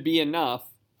should be enough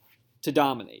to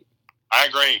dominate. I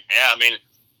agree.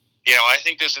 Yeah, I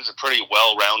think this is a pretty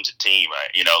well-rounded team.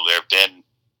 There've been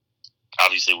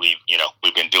obviously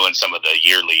we've been doing some of the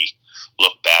yearly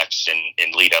look backs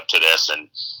and lead up to this, and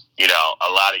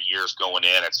a lot of years going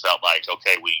in, it's felt like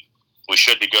okay, we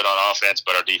should be good on offense,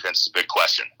 but our defense is a big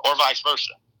question, or vice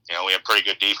versa. We have pretty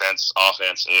good defense,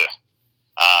 offense.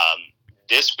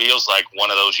 This feels like one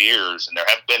of those years, and there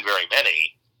haven't been very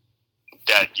many,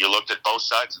 that you looked at both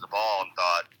sides of the ball and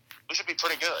thought, we should be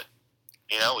pretty good.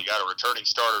 We got a returning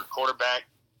starter quarterback.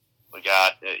 We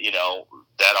got,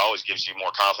 that always gives you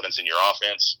more confidence in your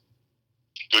offense.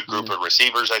 Good group of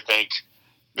receivers, I think.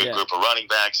 Good group of running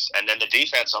backs. And then the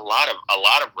defense, a lot of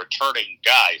returning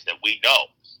guys that we know.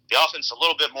 The offense, a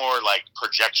little bit more like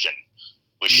projection.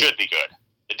 We should be good.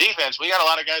 The defense, we got a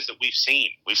lot of guys that we've seen.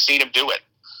 We've seen them do it.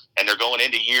 And they're going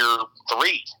into year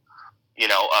 3,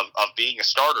 of being a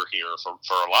starter here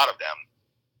for a lot of them.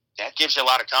 That gives you a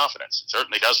lot of confidence. It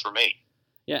certainly does for me.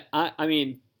 Yeah, I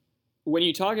mean, when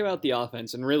you talk about the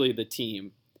offense and really the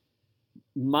team,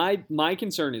 my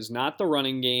concern is not the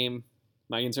running game.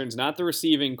 My concern is not the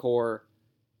receiving core.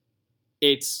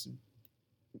 It's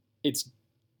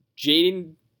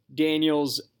Jaden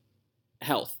Daniels'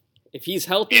 health. If he's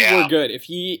healthy, we're good. If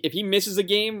he misses a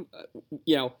game,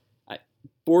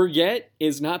 Bourget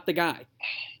is not the guy.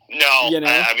 No,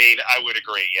 I would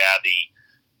agree. Yeah,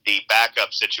 the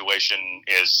backup situation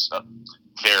is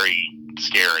very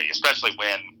scary, especially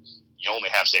when you only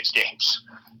have 6 games.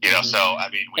 So I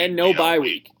mean, and no bye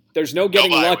week. There's no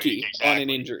getting lucky exactly. on an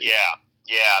injury. Yeah.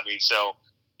 I mean, so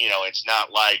it's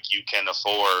not like you can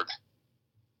afford.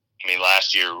 I mean,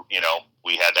 last year,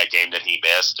 we had that game that he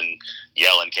missed, and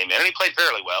Yellen came in, and he played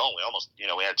fairly well. We almost,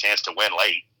 we had a chance to win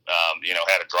late.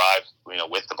 Had a drive,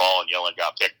 with the ball, and Yellen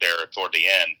got picked there toward the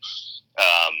end.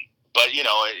 But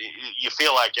you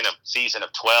feel like in a season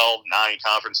of 12, 9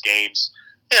 conference games,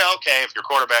 okay, if your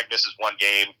quarterback misses one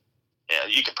game,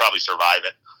 you could probably survive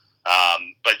it.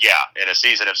 But in a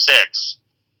season of 6,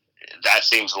 that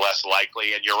seems less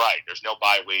likely. And you're right. There's no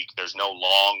bye week. There's no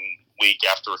long week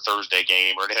after a Thursday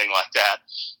game or anything like that.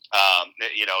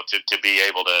 To be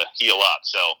able to heal up.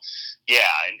 So,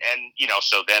 and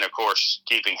so then of course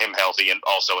keeping him healthy and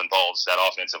also involves that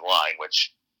offensive line,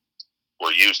 which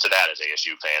we're used to that as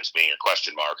ASU fans being a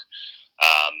question mark.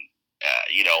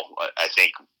 I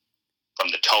think from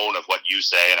the tone of what you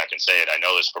say, and I can say it, I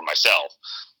know this for myself,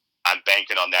 I'm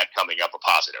banking on that coming up a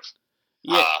positive.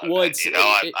 Yeah, well,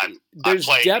 there's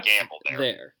depth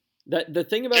there. The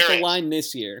thing about the line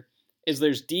this year is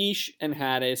there's Deesh and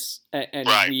Hattis, and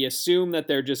right. We assume that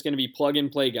they're just going to be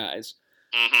plug-and-play guys.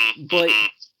 Mm-hmm, but,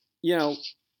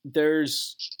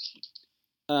 there's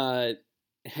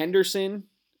Henderson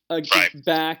right.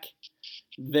 back.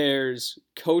 There's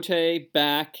Cote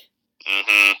back.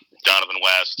 Mm-hmm.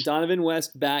 Donovan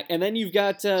West back. And then you've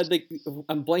got,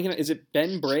 I'm blanking on, is it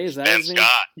Ben Bray? Is that his name?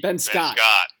 Ben Scott.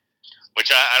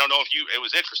 Which I don't know it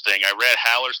was interesting. I read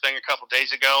Howler's thing a couple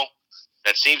days ago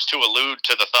that seems to allude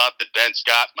to the thought that Ben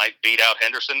Scott might beat out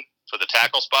Henderson for the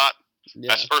tackle spot. Yeah.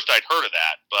 That's the first I'd heard of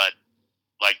that, but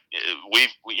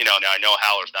now I know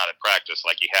Howler's not at practice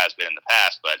like he has been in the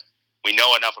past, but we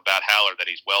know enough about Howler that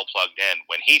he's well plugged in.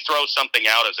 When he throws something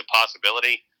out as a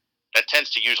possibility, that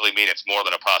tends to usually mean it's more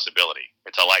than a possibility.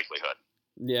 It's a likelihood.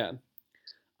 Yeah.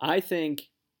 I think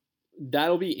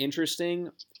that'll be interesting.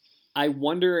 I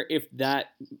wonder if that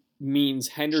means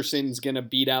Henderson's going to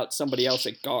beat out somebody else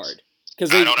at guard.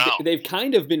 Because they've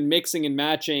kind of been mixing and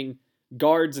matching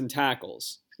guards and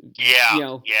tackles.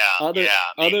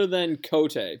 Other than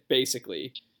Cote,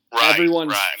 basically. Right,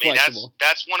 everyone's right. I mean, flexible.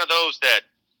 That's one of those that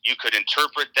you could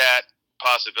interpret that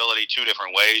possibility 2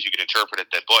 different ways. You could interpret it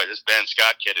that, boy, this Ben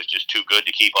Scott kid is just too good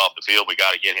to keep off the field. We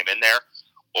got to get him in there.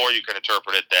 Or you could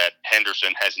interpret it that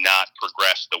Henderson has not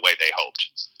progressed the way they hoped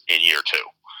in year 2.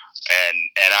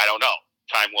 And I don't know.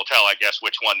 Time will tell, I guess,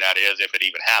 which one that is, if it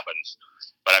even happens.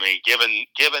 But, I mean,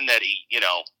 given that he,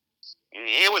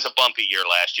 it was a bumpy year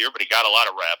last year, but he got a lot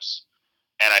of reps.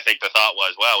 And I think the thought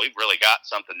was, well, we've really got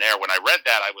something there. When I read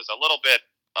that, I was a little bit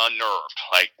unnerved.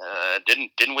 Like,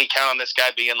 didn't we count on this guy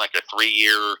being like a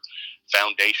 3-year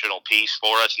foundational piece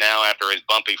for us now after his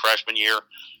bumpy freshman year?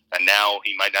 And now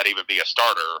he might not even be a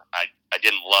starter. I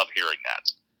didn't love hearing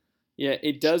that. Yeah,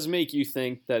 it does make you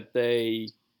think that they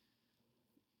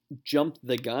jumped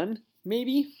the gun,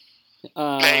 maybe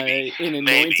in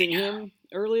anointing him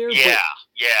earlier. Yeah.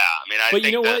 I mean, but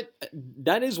you know what?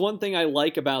 That is one thing I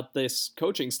like about this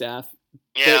coaching staff.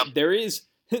 Yeah, there is.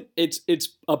 It's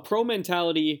a pro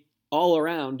mentality all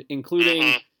around, including.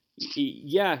 Mm-hmm.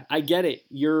 Yeah, I get it.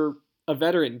 You're a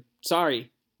veteran.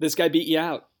 Sorry, this guy beat you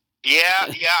out. Yeah.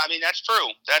 I mean, that's true.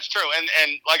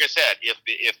 And like I said,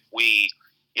 if we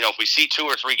see 2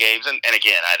 or 3 games, and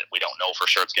again, we don't know for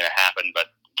sure it's going to happen, but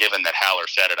given that Howler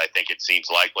said it, I think it seems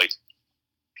likely.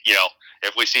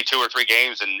 If we see 2 or 3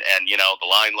 games and the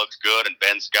line looks good and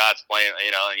Ben Scott's playing,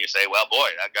 and you say, well, boy,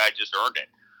 that guy just earned it.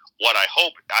 What I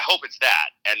hope it's that,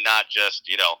 and not just,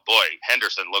 boy,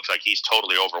 Henderson looks like he's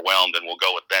totally overwhelmed and we'll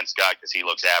go with Ben Scott because he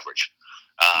looks average.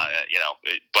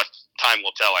 But time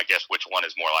will tell, I guess, which one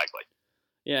is more likely.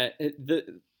 Yeah,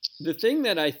 the thing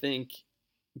that I think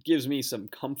gives me some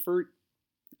comfort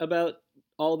about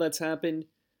all that's happened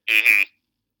mm-hmm.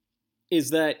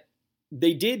 is that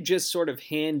they did just sort of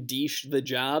hand Deesh the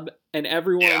job, and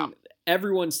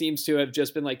everyone seems to have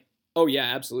just been like, oh yeah,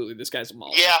 absolutely, this guy's a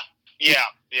mauler. Yeah.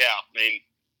 I mean,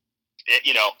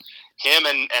 him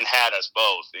and Hattis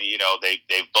both,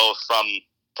 they've both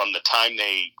from the time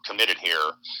they committed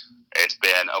here, it's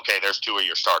been, okay, there's 2 of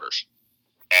your starters.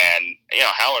 And,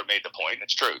 Howard made the point,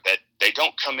 it's true, that they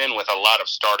don't come in with a lot of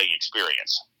starting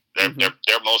experience.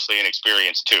 They're mostly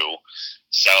inexperienced too.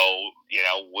 So,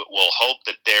 we'll hope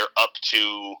that they're up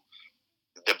to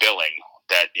the billing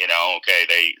that, okay,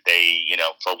 they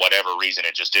for whatever reason,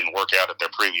 it just didn't work out at their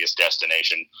previous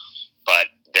destination, but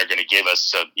they're going to give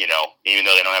us, even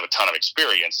though they don't have a ton of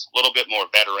experience, a little bit more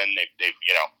veteran.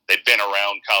 They've been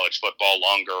around college football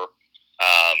longer,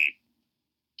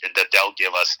 that they'll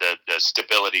give us the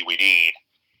stability we need,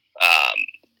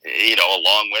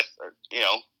 along with,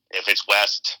 if it's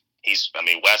West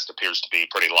West appears to be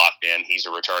pretty locked in. He's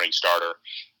a returning starter.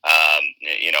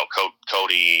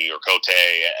 Cody or Cote.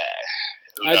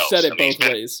 I've said it both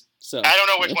ways. So I don't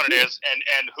know which one it is,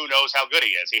 and who knows how good he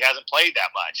is. He hasn't played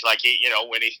that much. Like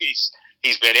when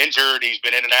he's been injured, he's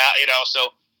been in and out.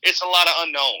 So it's a lot of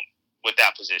unknown with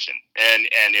that position.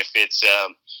 And if it's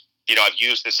I've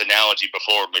used this analogy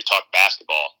before when we talked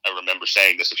basketball. I remember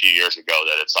saying this a few years ago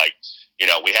that it's like,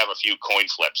 we have a few coin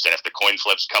flips, and if the coin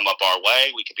flips come up our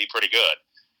way, we could be pretty good.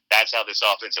 That's how this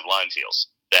offensive line feels.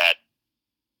 That,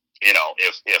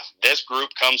 if this group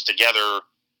comes together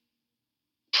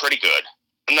pretty good,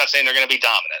 I'm not saying they're going to be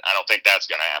dominant. I don't think that's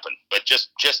going to happen, but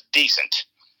just decent.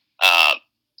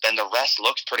 Then the rest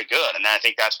looks pretty good, and I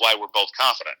think that's why we're both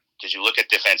confident. Because you look at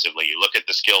defensively, you look at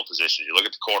the skill position, you look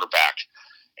at the quarterback,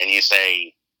 and you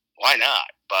say, why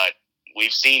not? But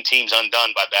we've seen teams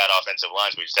undone by bad offensive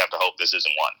lines. We just have to hope this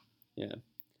isn't one.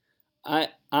 Yeah.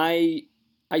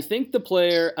 I think the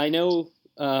player, I know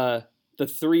the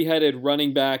three-headed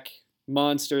running back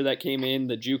monster that came in,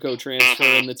 the JUCO transfer,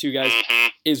 and the two guys,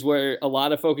 is where a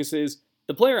lot of focus is.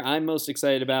 The player I'm most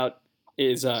excited about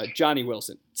is Johnny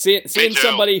Wilson. Seeing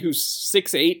somebody who's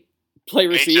 6'8" play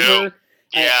receiver.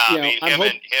 Yeah, him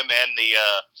and the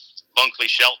Bunkley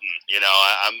Shelton.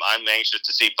 I'm anxious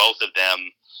to see both of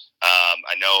them.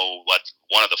 I know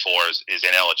one of the four is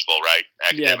ineligible, right?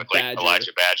 Academically, yeah,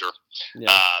 Elijah Badger.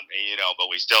 Yeah. But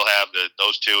we still have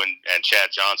those two and Chad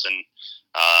Johnson.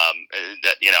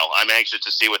 I'm anxious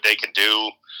to see what they can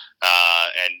do.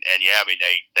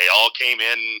 They all came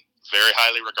in very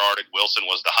highly regarded. Wilson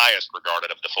was the highest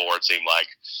regarded of the four, it seemed like.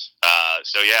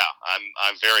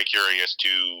 I'm very curious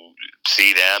to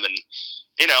see them. And,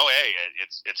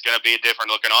 it's going to be a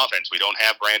different looking offense. We don't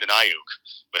have Brandon Ayuk.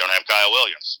 We don't have Kyle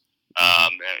Williams.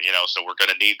 So we're going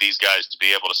to need these guys to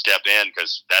be able to step in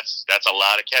because that's a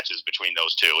lot of catches between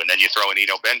those two. And then you throw in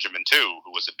Eno Benjamin, too,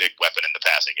 who was a big weapon in the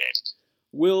passing game.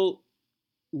 Will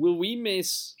we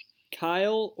miss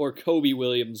Kyle or Kobe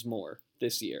Williams more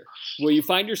this year? Will you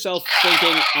find yourself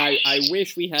thinking, I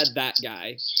wish we had that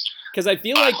guy? Because I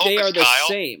feel like they are the Kyle.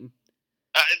 same.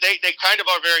 They kind of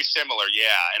are very similar,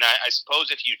 yeah. And I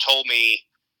suppose if you told me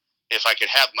if I could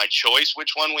have my choice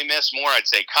which one we miss more, I'd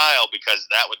say Kyle, because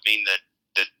that would mean that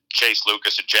Chase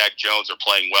Lucas and Jack Jones are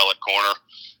playing well at corner,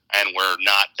 and we're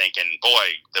not thinking, boy,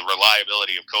 the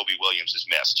reliability of Kobe Williams is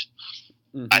missed.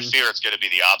 I fear it's going to be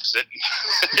the opposite.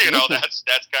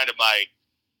 That's kind of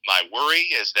my worry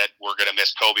is that we're going to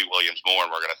miss Kobe Williams more,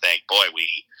 and we're going to think, boy,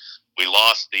 we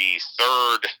lost the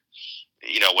third.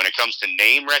 When it comes to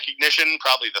name recognition,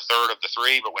 probably the third of the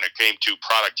three, but when it came to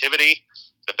productivity,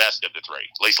 the best of the three,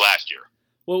 at least last year.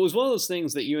 Well, it was one of those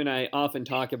things that you and I often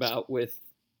talk about with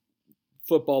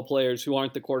football players who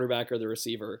aren't the quarterback or the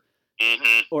receiver.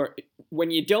 Or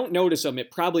when you don't notice them, it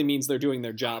probably means they're doing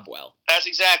their job well. That's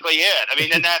exactly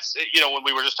it. And that's, when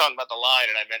we were just talking about the line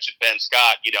and I mentioned Ben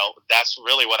Scott, that's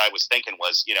really what I was thinking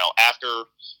was,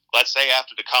 let's say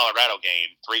after the Colorado game,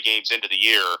 3 games into the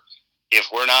year, if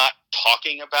we're not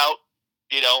talking about,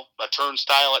 a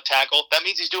turnstile at tackle, that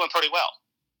means he's doing pretty well.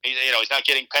 He's not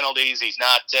getting penalties. He's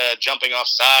not jumping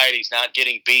offside. He's not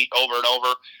getting beat over and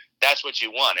over. That's what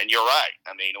you want. And you're right.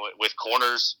 With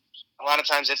corners, a lot of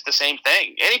times it's the same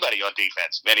thing. Anybody on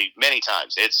defense, many, many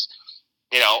times. It's,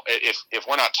 if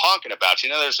we're not talking about,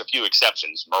 there's a few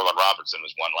exceptions. Merlin Robertson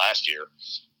was one last year.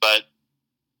 But,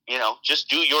 just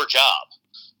do your job.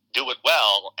 Do it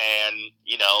well. And,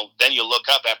 then you look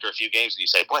up after a few games and you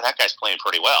say, boy, that guy's playing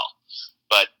pretty well.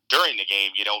 But during the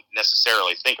game, you don't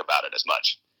necessarily think about it as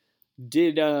much.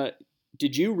 Did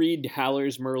you read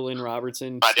Haller's Merlin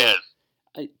Robertson? I did.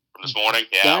 From this morning,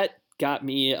 yeah. That got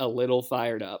me a little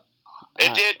fired up.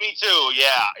 It did me too,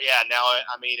 yeah. Now,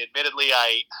 admittedly,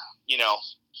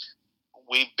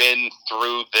 we've been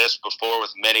through this before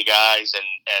with many guys, and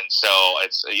so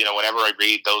it's, whenever I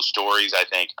read those stories, I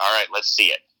think, all right, let's see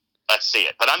it.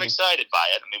 But I'm excited by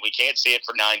it. We can't see it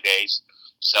for 9 days,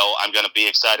 so I'm going to be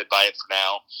excited by it for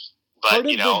now. But,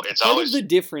 it's always... Part of the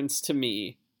difference to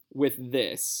me with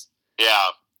this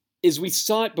is we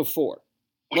saw it before.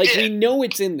 We know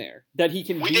it's in there, that he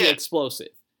can be explosive.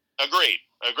 Agreed.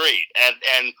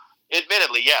 And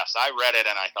admittedly, yes, I read it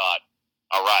and I thought,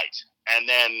 all right. And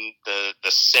then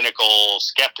the skeptical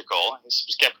is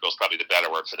probably the better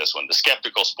word for this one. The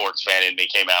skeptical sports fan in me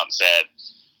came out and said,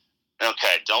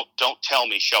 okay, don't tell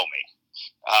me, show me.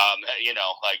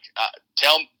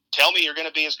 Tell me you're going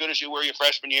to be as good as you were your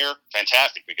freshman year.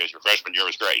 Fantastic, because your freshman year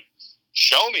was great.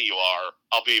 Show me you are,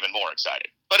 I'll be even more excited.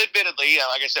 But admittedly,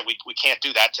 like I said, we can't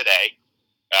do that today.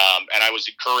 And I was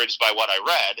encouraged by what I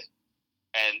read.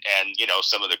 and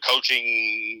some of the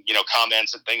coaching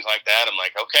comments and things like that. I'm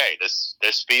like, okay,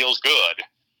 this feels good.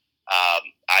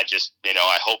 I just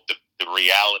I hope the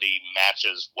reality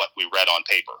matches what we read on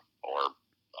paper or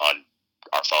on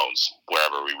our phones,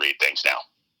 wherever we read things now.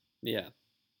 Yeah.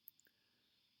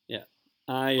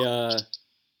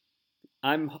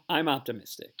 I'm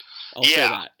optimistic. I'll say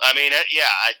that. I mean,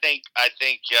 I think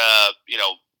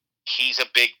he's a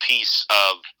big piece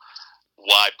of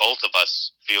why both of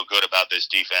us feel good about this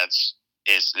defense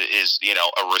is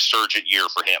a resurgent year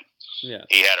for him. Yeah.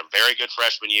 He had a very good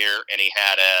freshman year, and he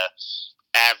had a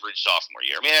average sophomore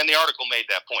year. I mean, and the article made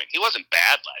that point. He wasn't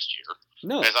bad last year.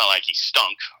 No. It's not like he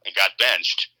stunk and got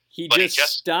benched. He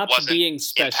just stopped being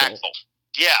special. Impactful.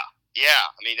 Yeah.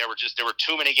 I mean, there were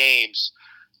too many games,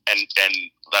 and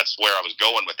that's where I was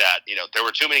going with that. There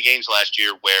were too many games last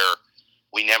year where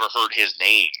we never heard his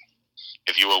name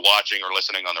if you were watching or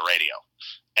listening on the radio.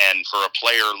 And for a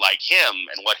player like him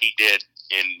and what he did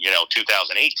in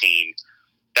 2018,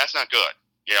 that's not good.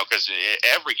 Because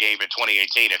every game in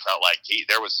 2018, it felt like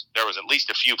there was at least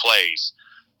a few plays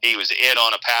he was in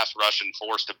on a pass rush and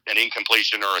forced an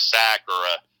incompletion or a sack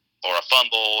or a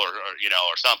fumble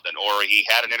or something, or he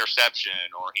had an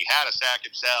interception, or he had a sack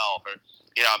himself, or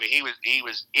I mean, he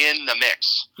was in the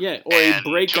mix. Yeah, or he'd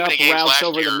break up routes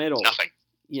over the middle. Nothing.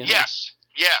 Yeah.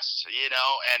 Yes, and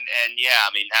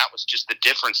I mean, that was just the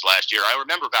difference last year. I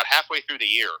remember about halfway through the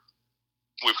year,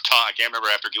 we were talking. I can't remember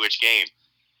after which game,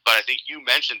 but I think you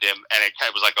mentioned him, and it kind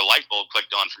of was like a light bulb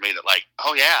clicked on for me that, like,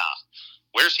 oh yeah,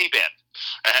 where's he been?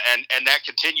 And that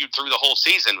continued through the whole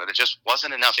season, but it just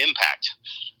wasn't enough impact.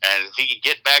 And if he could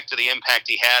get back to the impact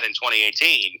he had in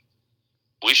 2018,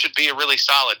 we should be a really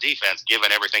solid defense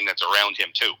given everything that's around him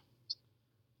too.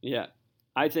 Yeah,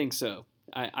 I think so.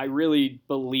 I really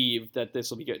believe that this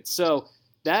will be good. So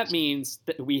that means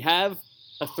that we have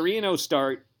a 3-0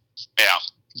 start. Yeah.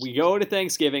 We go to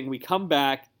Thanksgiving. We come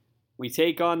back. We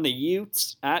take on the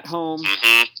Utes at home.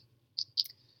 Mm-hmm.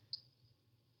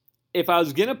 If I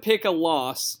was going to pick a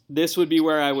loss, this would be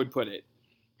where I would put it.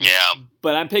 Yeah.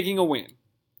 But I'm picking a win.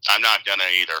 I'm not going to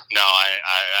either. No,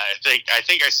 I think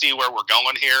I see where we're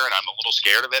going here, and I'm a little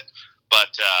scared of it. But,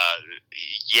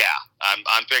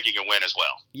 I'm picking a win as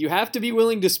well. You have to be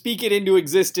willing to speak it into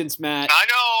existence, Matt. I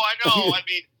know. I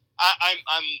mean,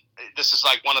 I'm. This is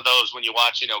like one of those when you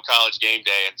watch, College Game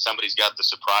Day, and somebody's got the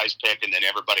surprise pick, and then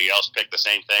everybody else picked the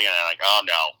same thing, and I'm like, oh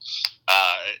no.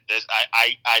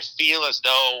 I feel as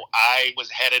though I was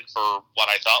headed for what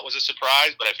I thought was a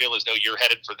surprise, but I feel as though you're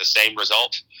headed for the same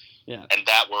result. Yeah. And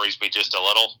that worries me just a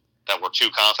little, that we're too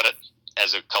confident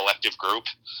as a collective group.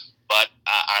 But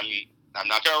I'm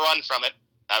not going to run from it.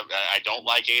 I don't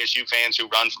like ASU fans who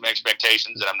run from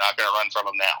expectations, and I'm not going to run from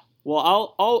them now.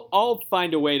 Well, I'll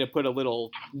find a way to put a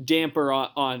little damper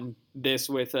on this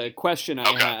with a question I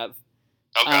have.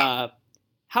 Okay.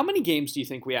 How many games do you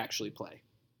think we actually play?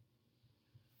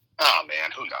 Oh man,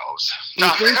 who knows? You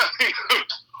think?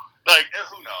 Like,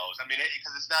 who knows? I mean,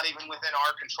 because it's not even within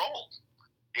our control.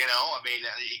 I mean,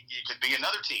 it could be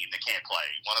another team that can't play.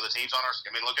 One of the teams on our.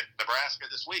 I mean, look at Nebraska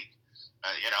this week.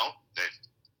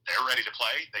 They're ready to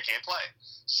play. They can't play.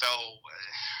 So,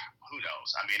 who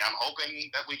knows? I mean, I'm hoping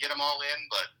that we get them all in,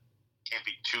 but can't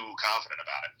be too confident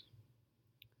about it.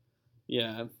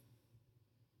 Yeah.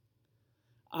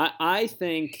 I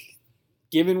think,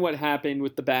 given what happened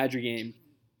with the Badger game,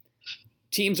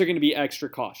 teams are going to be extra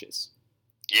cautious.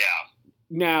 Yeah.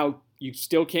 Now, you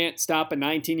still can't stop a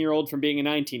 19-year-old from being a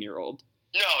 19-year-old.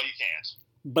 No, you can't.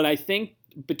 But I think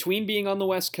between being on the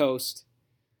West Coast,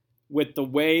 with the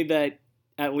way that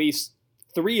at least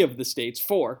 3 of the states,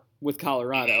 4 with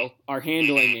Colorado, are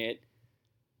handling it,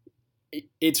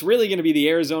 it's really going to be the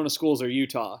Arizona schools or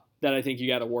Utah that I think you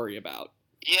got to worry about.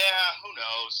 Yeah, who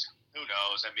knows?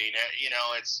 I mean,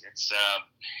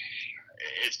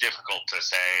 it's difficult to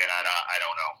say, and I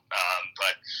don't know.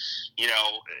 But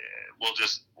we'll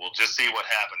just see what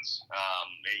happens.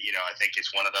 I think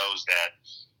it's one of those that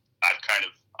I've kind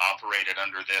of operated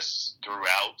under this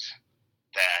throughout.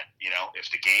 That if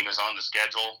the game is on the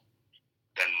schedule,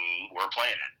 then we're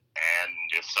playing it, and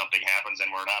if something happens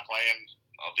and we're not playing,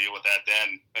 I'll deal with that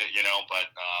then. But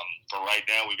for right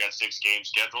now, we've got 6 games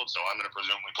scheduled, so I'm going to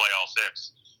presume we play all 6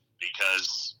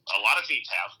 because a lot of teams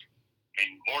have. I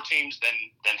mean, more teams than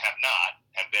have not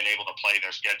have been able to play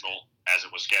their schedule as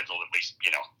it was scheduled, at least,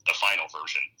 the final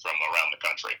version from around the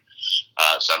country.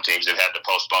 Some teams have had to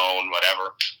postpone,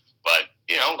 whatever. But,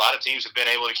 a lot of teams have been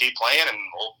able to keep playing, and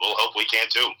we'll hope we can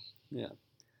too.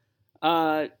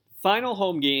 Yeah. Final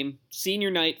home game,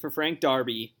 senior night for Frank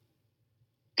Darby.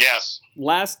 Yes.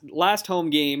 Last home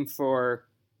game for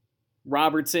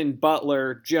Robertson,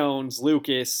 Butler, Jones,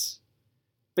 Lucas.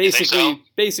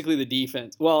 Basically the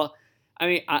defense. Well, I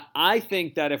mean, I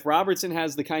think that if Robertson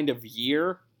has the kind of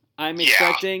year I'm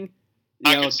expecting,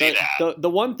 I can see that. The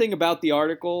one thing about the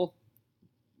article,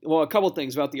 well, a couple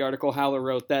things about the article Howler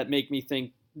wrote that make me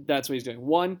think that's what he's doing.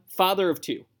 One, father of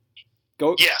two.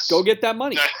 Go get that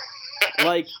money.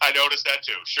 Like, I noticed that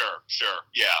too. Sure,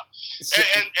 yeah.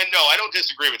 And no, I don't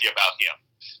disagree with you about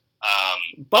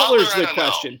him. Butler's the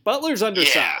question. Know. Butler's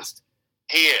undersized.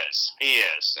 Yeah, he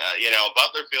is.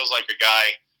 Butler feels like a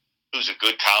guy who's a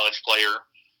good college player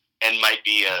and might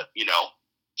be a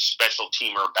special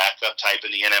teamer backup type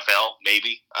in the NFL,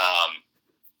 maybe.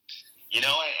 And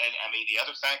I mean, the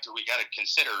other factor we got to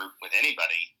consider with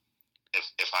anybody,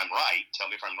 if I'm right, tell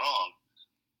me if I'm wrong,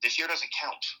 this year doesn't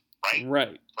count, right?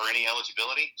 Right. For any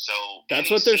eligibility. So that's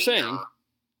what they're saying.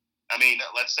 I mean,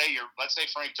 let's say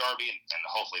Frank Darby, and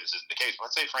hopefully this isn't the case, but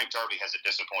let's say Frank Darby has a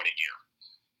disappointing year.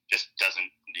 Just doesn't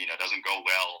go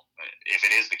well. If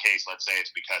it is the case, let's say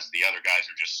it's because the other guys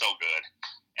are just so good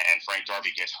and Frank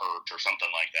Darby gets hurt or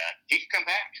something like that. He could come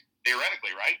back,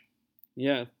 theoretically, right?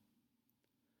 Yeah.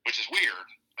 Which is weird.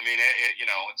 I mean,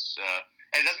 it's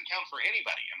and it doesn't count for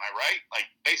anybody. Am I right? Like,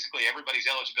 basically everybody's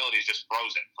eligibility is just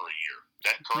frozen for a year. Is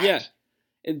that correct?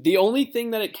 Yeah. The only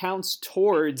thing that it counts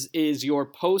towards is your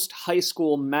post-high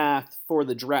school math for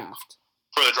the draft.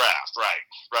 For the draft, right.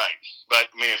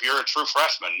 But, I mean, if you're a true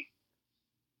freshman...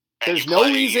 There's no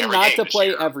reason not to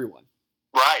play everyone.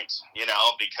 Right.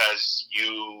 Because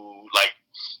you,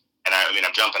 and I mean,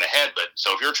 I'm jumping ahead, but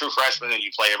so if you're a true freshman and you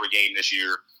play every game this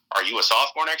year, are you a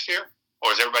sophomore next year?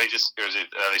 Or is everybody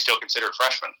are they still considered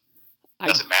freshmen?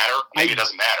 Does it matter? Maybe it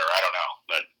doesn't matter. I don't know.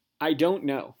 But I don't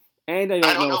know. And I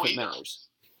don't know if it matters.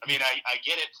 I mean, I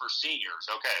get it for seniors.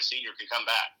 Okay, a senior can come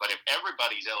back. But if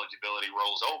everybody's eligibility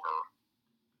rolls over,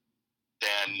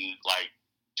 then,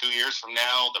 2 years from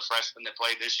now, the freshman that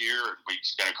played this year, are we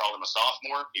going to call him a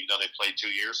sophomore, even though they played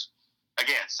 2 years?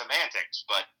 Again, semantics,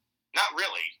 but not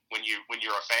really. When you're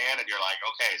a fan and you're like,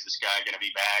 okay, is this guy going to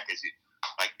be back? Is he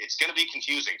it's going to be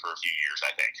confusing for a few years, I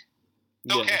think.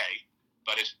 It's okay,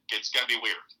 but it's going to be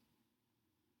weird.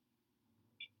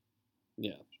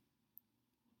 Yeah.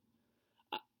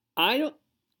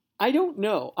 I don't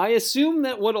know. I assume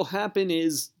that what'll happen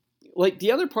is,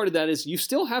 the other part of that is you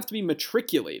still have to be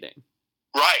matriculating.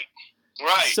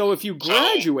 Right. So if you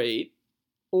graduate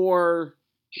or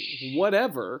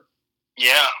whatever.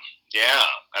 Yeah.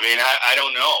 I mean, I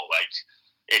don't know.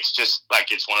 It's just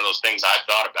it's one of those things I've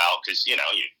thought about because, you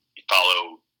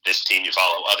follow this team, you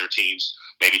follow other teams,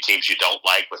 maybe teams you don't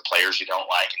like with players you don't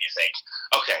like, and you think,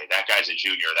 okay, that guy's a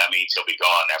junior. That means he'll be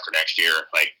gone after next year.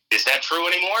 Is that true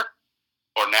anymore?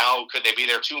 Or now could they be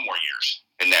there 2 more years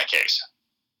in that case?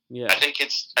 Yeah. I think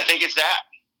it's that.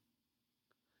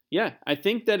 Yeah, I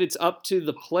think that it's up to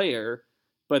the player,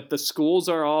 but the schools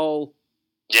are all...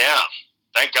 Yeah.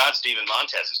 Thank God Steven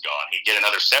Montez is gone. He'd get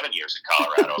another 7 years at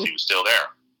Colorado if he was still there.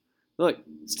 Look,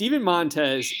 Steven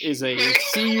Montez is a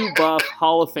CU Buff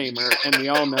Hall of Famer, and we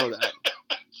all know that.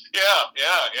 Yeah.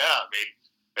 I mean,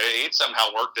 he'd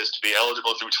somehow work this to be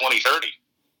eligible through 2030.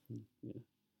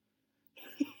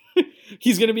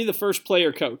 He's going to be the first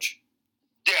player coach.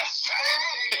 Yes.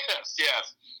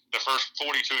 yes. The first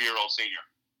 42-year-old senior.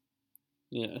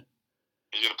 Yeah.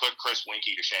 He's going to put Chris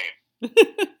Winkie to shame.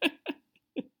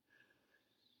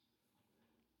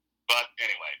 But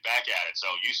anyway, back at it. So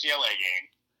UCLA game.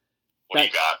 What do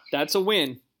you got? That's a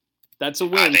win. I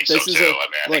think so too.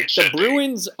 The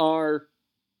Bruins are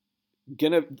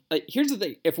gonna. Here's the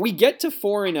thing: if we get to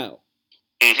 4-0,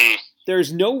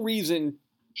 there's no reason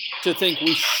to think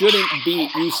we shouldn't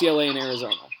beat UCLA and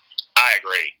Arizona. I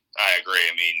agree. I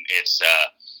mean,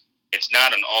 it's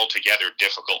not an altogether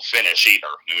difficult finish either.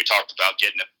 I mean, we talked about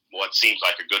getting what seems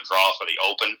like a good draw for the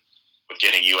Open with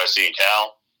getting USC and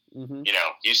Cal.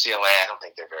 UCLA, I don't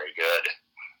think they're very good.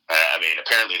 I mean,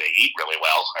 apparently they eat really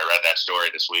well. I read that story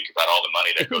this week about all the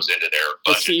money that goes into their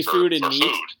budget seafood for and meat.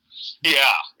 Food.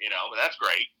 Yeah, that's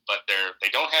great. But they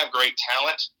don't have great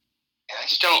talent. And I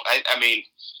just don't. I mean,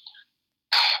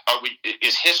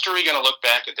 is history going to look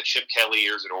back at the Chip Kelly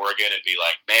years at Oregon and be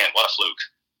like, man, what a fluke?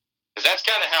 Because that's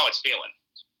kind of how it's feeling.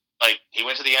 He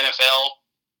went to the NFL,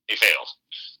 he failed.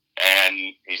 And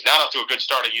he's not up to a good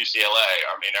start at UCLA.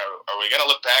 I mean, are we going to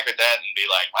look back at that and be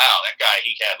like, wow, that guy,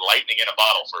 he had lightning in a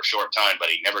bottle for a short time, but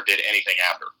he never did anything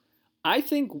after? I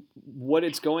think what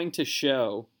it's going to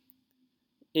show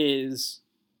is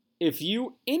if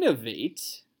you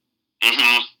innovate,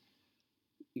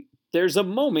 there's a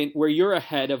moment where you're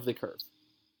ahead of the curve.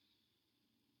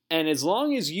 And as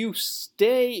long as you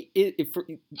stay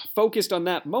focused on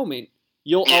that moment,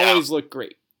 you'll always look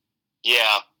great.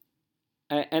 Yeah.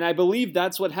 And I believe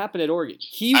that's what happened at Oregon.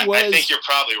 I think you're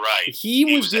probably right.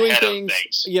 He was doing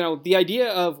things, the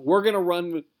idea of we're going to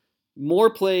run more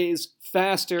plays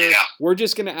faster. Yeah. We're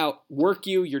just going to outwork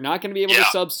you. You're not going to be able to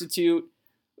substitute,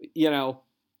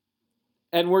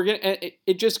 and we're going to,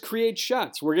 it just creates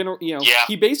shots. We're going to,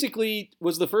 he basically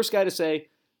was the first guy to say,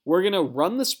 we're going to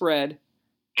run the spread.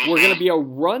 We're going to be a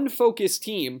run-focused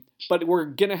team, but we're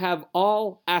going to have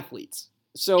all athletes.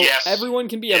 So everyone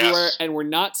can be everywhere, and we're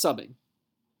not subbing.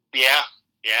 Yeah,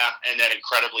 and that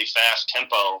incredibly fast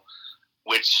tempo,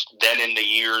 which then in the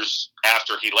years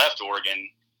after he left Oregon,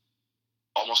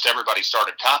 almost everybody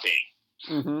started copying.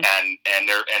 Mm-hmm.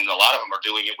 And a lot of them are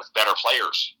doing it with better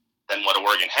players than what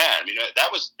Oregon had. I mean, that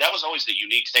was always the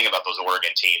unique thing about those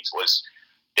Oregon teams was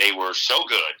they were so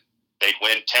good. They'd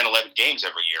win 10, 11 games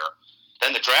every year.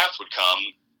 Then the draft would come,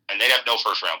 and they'd have no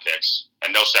first-round picks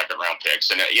and no second-round picks.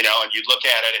 And, and you'd look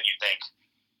at it and you think,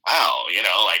 wow,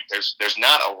 there's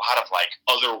not a lot of,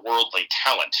 otherworldly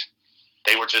talent.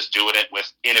 They were just doing it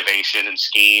with innovation and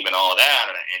scheme and all of that.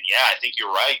 And I think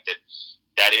you're right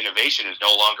that innovation is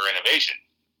no longer innovation.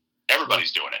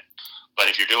 Everybody's doing it. But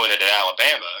if you're doing it at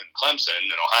Alabama and Clemson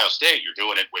and Ohio State, you're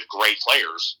doing it with great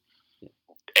players.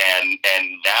 And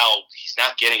now he's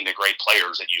not getting the great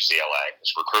players at UCLA.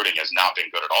 His recruiting has not been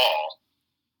good at all.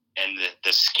 And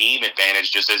the scheme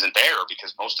advantage just isn't there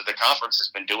because most of the conference has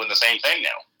been doing the same thing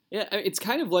now. Yeah, it's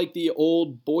kind of like the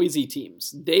old Boise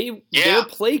teams. Their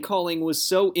play calling was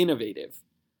so innovative.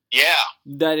 Yeah.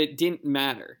 That it didn't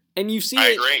matter. And you see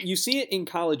it in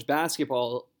college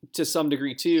basketball to some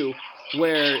degree too,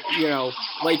 where,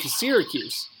 like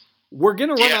Syracuse, we're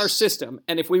going to run our system,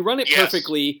 and if we run it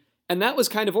perfectly, and that was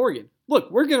kind of Oregon.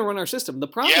 Look, we're going to run our system. The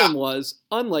problem was,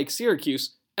 unlike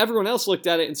Syracuse, everyone else looked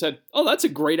at it and said, "Oh, that's a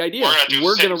great idea.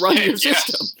 We're going to run your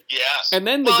system." Yes. And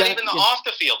then even the off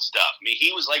the field stuff. I mean,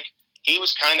 he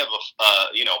was kind of a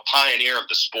pioneer of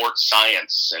the sports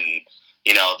science and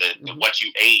the what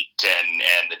you ate and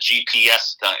the GPS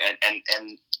stuff, and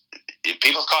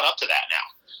people have caught up to that now.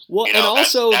 Well, and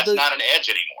also that's not an edge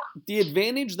anymore. The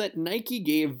advantage that Nike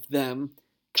gave them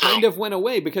kind of went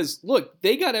away because look,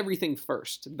 they got everything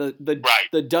first.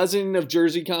 The dozen of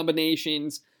jersey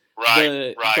combinations.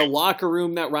 The locker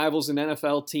room that rivals an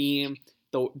NFL team,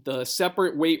 the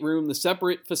separate weight room, the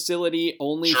separate facility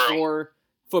only for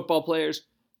football players.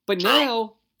 But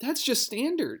now that's just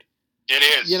standard. It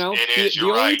is. The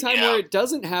only time where it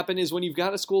doesn't happen is when you've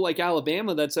got a school like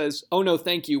Alabama that says, "Oh no,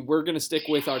 thank you, we're going to stick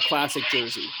with our classic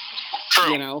jersey."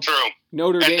 True.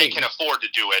 Notre Dame, and they can afford to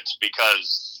do it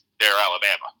because they're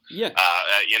Alabama. Yeah.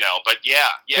 But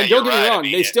and don't get me wrong,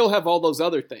 they still have all those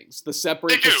other things, the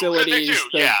separate facilities. They do.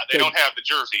 They don't have the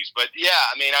jerseys, but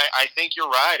I think you're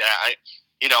right.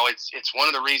 It's one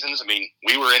of the reasons. I mean,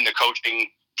 we were in the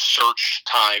coaching search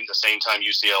time, the same time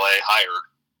UCLA hired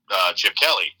Chip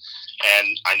Kelly, and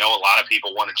I know a lot of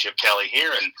people wanted Chip Kelly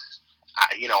here, and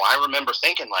I remember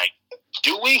thinking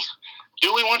do we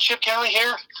want Chip Kelly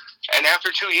here? And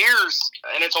after 2 years,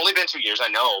 and it's only been 2 years, I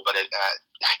know, but I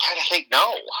kind of think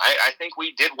no. I think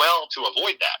we did well to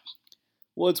avoid that.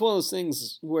 Well, it's one of those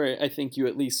things where I think you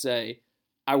at least say,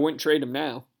 I wouldn't trade him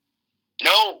now.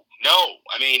 No.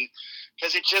 I mean,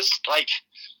 because it just I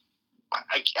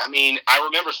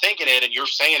remember thinking it, and you're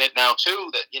saying it now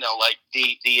too, that,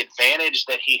 the advantage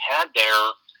that he had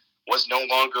there was no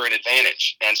longer an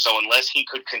advantage. And so unless he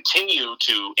could continue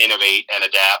to innovate and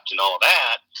adapt and all of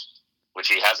that, which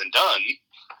he hasn't done,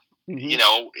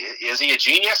 is he a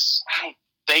genius? I don't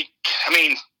think,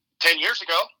 10 years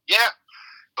ago, yeah.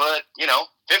 But,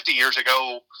 50 years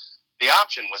ago, the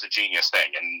option was a genius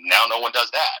thing, and now no one does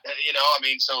that.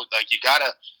 So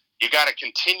you gotta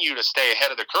continue to stay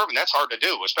ahead of the curve, and that's hard to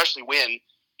do, especially when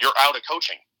you're out of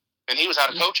coaching. And he was out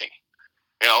of coaching.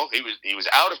 He was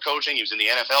out of coaching. He was in the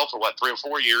NFL for 3 or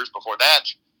 4 years before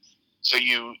that. So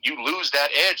you lose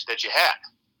that edge that you had.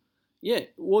 Yeah,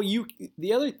 well,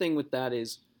 the other thing with that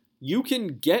is you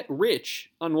can get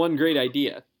rich on one great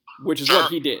idea, which is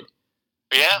what he did.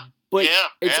 Yeah, but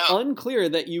it's unclear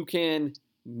that you can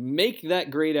make that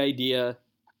great idea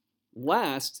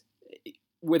last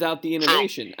without the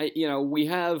innovation. We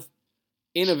have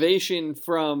innovation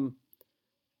from,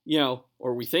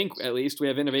 or we think at least we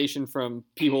have innovation from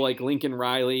people like Lincoln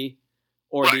Riley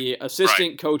or the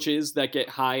assistant coaches that get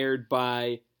hired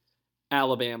by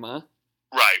Alabama.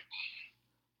 Right.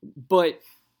 But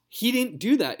he didn't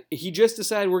do that. He just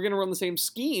decided we're going to run the same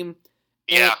scheme.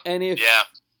 And if,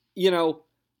 the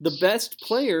best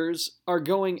players are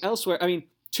going elsewhere. I mean,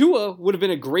 Tua would have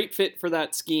been a great fit for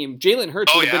that scheme. Jalen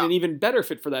Hurts would have been an even better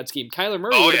fit for that scheme. Kyler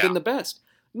Murray would have been the best.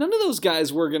 None of those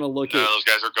guys were going to look at. None of those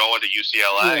guys are going to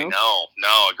UCLA.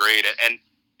 No, agreed. And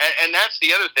And that's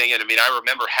the other thing. And I mean, I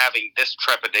remember having this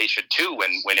trepidation too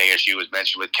when ASU was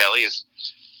mentioned with Kelly. Is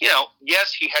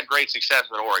yes, he had great success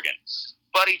at Oregon,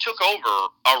 but he took over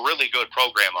a really good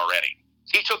program already.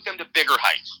 He took them to bigger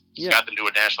heights. Yeah. Got them to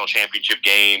a national championship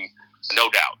game, no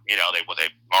doubt.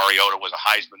 Mariota was a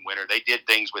Heisman winner. They did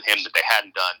things with him that they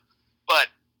hadn't done, but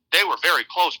they were very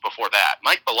close before that.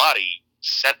 Mike Bellotti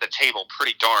set the table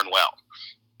pretty darn well,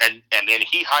 and then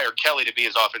he hired Kelly to be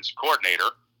his offensive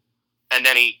coordinator, and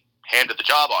then he handed the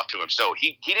job off to him. So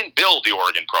he didn't build the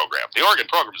Oregon program. The Oregon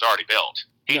program is already built.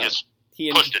 He just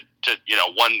pushed it to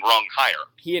one rung higher.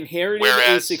 He inherited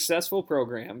a successful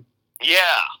program.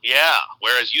 Yeah.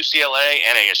 Whereas UCLA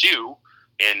and ASU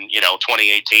in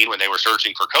 2018 when they were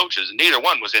searching for coaches, neither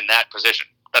one was in that position.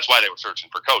 That's why they were searching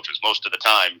for coaches most of the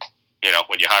time.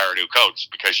 When you hire a new coach,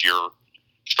 because you're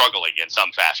struggling in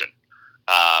some fashion.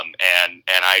 And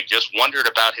I just wondered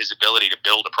about his ability to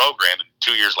build a program. And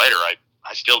 2 years later,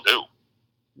 I still do.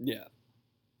 Yeah.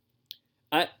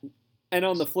 And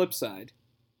on the flip side,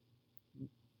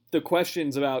 the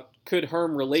questions about could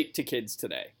Herm relate to kids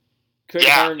today? He's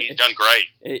done great.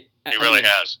 He really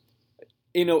has.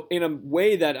 In a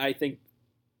way that I think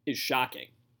is shocking,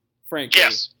 frankly.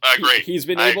 Yes, I agree. He's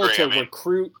been able to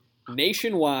recruit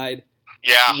nationwide.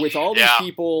 Yeah, with all these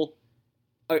people,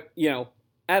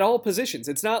 at all positions.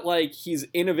 It's not like he's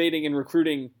innovating and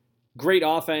recruiting great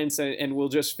offense and we'll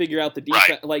just figure out the defense.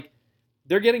 Right. Like,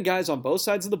 they're getting guys on both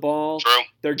sides of the ball. True.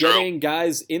 They're getting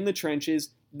guys in the trenches.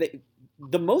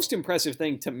 The most impressive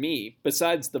thing to me,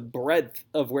 besides the breadth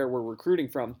of where we're recruiting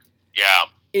from,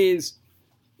 is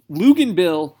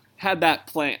Luganville had that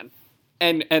plan.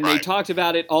 And they talked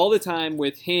about it all the time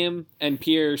with him and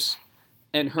Pierce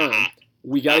and Herm.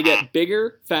 We got to get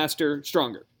bigger, faster,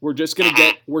 stronger. We're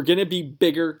going to be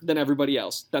bigger than everybody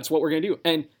else. That's what we're going to do.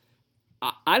 And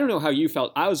I don't know how you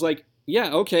felt. I was like,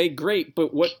 yeah, okay, great.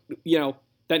 But what,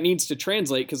 that needs to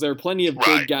translate, because there are plenty of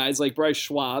big guys like Bryce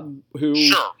Schwab who,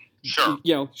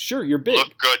 sure, you're big.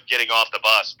 Look good getting off the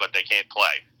bus, but they can't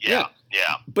play. Yeah.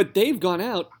 But they've gone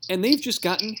out and they've just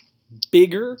gotten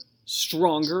bigger,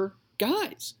 stronger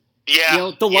guys.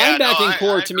 Yeah. The linebacking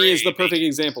core to me is the perfect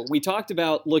example. We talked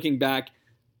about, looking back,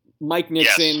 Mike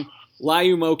Nixon,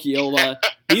 Liu Mokiola.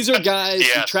 These are guys,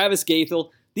 Travis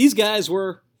Gaithel. These guys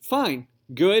were fine,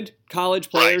 good college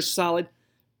players, solid.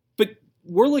 But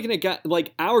we're looking at guys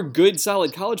like our good,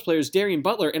 solid college players, Darian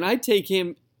Butler, and I'd take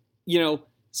him, every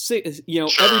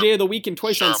day of the week and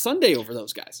twice on Sunday over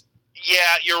those guys. Yeah,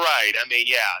 you're right. I mean,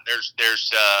 there's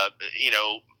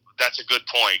that's a good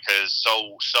point, because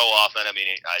so often,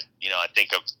 I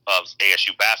think of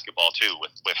ASU basketball too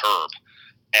with Herb,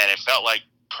 and it felt like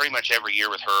pretty much every year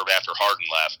with Herb after Harden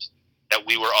left that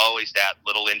we were always that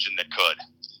little engine that could,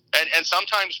 and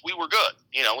sometimes we were good.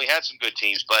 We had some good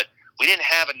teams, but we didn't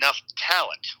have enough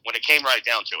talent when it came right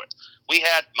down to it. We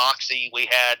had moxie, we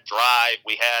had drive,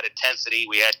 we had intensity,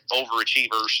 we had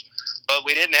overachievers, but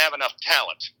we didn't have enough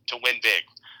talent to win big.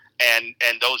 And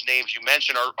those names you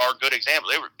mentioned are good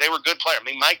examples. They were good players. I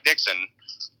mean, Mike Nixon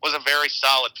was a very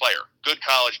solid player, good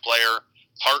college player,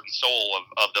 heart and soul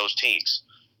of those teams.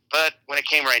 But when it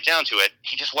came right down to it,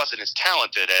 he just wasn't as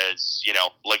talented as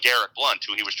LeGarrette Blount,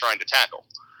 who he was trying to tackle.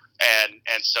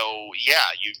 And so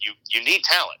you need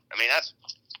talent. I mean,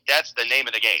 that's the name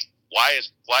of the game. Why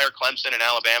are Clemson and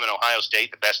Alabama and Ohio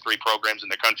State the best three programs in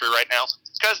the country right now?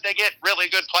 Because they get really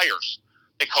good players.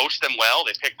 They coach them well.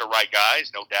 They pick the right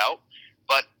guys, no doubt.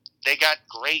 But they got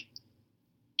great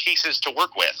pieces to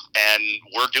work with, and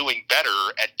we're doing better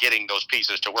at getting those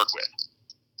pieces to work with.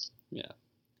 Yeah.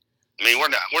 I mean,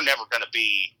 we're never going to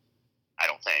be, I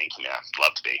don't think, I'd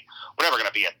love to be. We're never going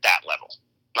to be at that level.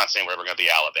 I'm not saying we're ever going to be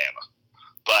Alabama.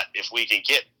 But if we can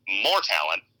get more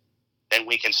talent, then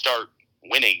we can start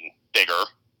winning bigger.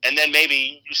 And then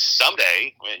maybe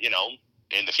someday,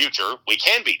 in the future, we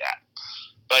can be that.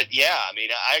 But,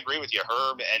 I agree with you,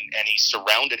 Herb, and he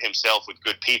surrounded himself with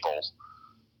good people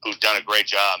who've done a great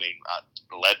job.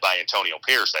 Led by Antonio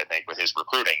Pierce, I think, with his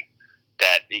recruiting,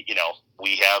 that,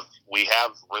 we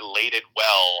have related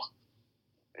well.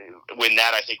 When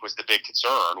that, I think, was the big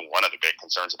concern. One of the big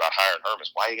concerns about hiring Herb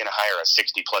is, why are you going to hire a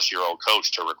 60-plus-year-old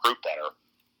coach to recruit better?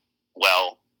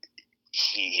 Well,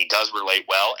 he does relate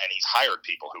well, and he's hired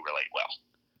people who relate well.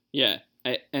 Yeah,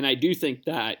 and I do think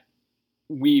that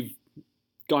we've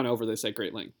gone over this at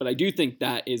great length, but I do think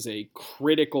that is a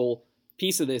critical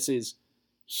piece of this. Is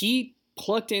he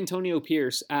plucked Antonio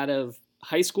Pierce out of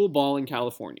high school ball in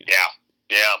California?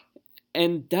 Yeah.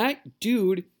 And that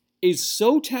dude is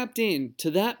so tapped in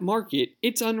to that market,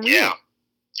 it's unreal. Yeah.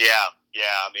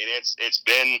 It's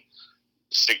been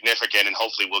significant, and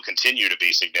hopefully will continue to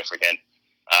be significant.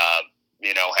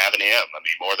 having him. I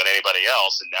mean, more than anybody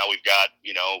else. And now we've got,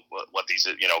 what these,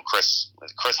 Chris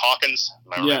Hawkins.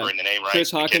 Am I remembering the name right?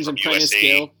 Chris Hawkins and Prentice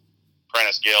Gill.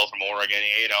 Prentice Gill from Oregon.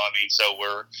 So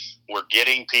we're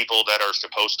getting people that are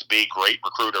supposed to be great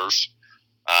recruiters.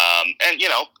 And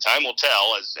time will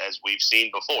tell, as we've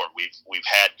seen before. We've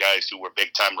had guys who were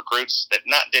big time recruits that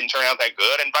didn't turn out that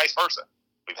good, and vice versa.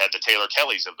 We've had the Taylor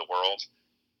Kellys of the world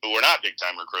who were not big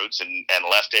time recruits and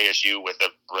left ASU with a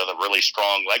really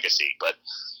strong legacy. But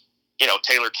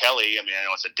Taylor Kelly, I mean, I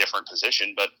know it's a different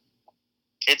position, but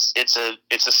it's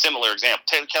a similar example.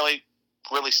 Taylor Kelly,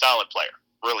 really solid player,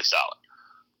 really solid.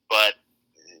 But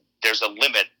there's a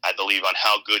limit, I believe, on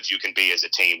how good you can be as a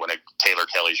team when Taylor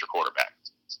Kelly's your quarterback.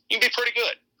 You can be pretty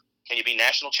good. Can you be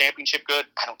national championship good?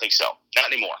 I don't think so.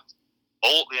 Not anymore.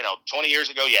 20 years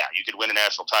ago, yeah, you could win a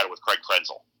national title with Craig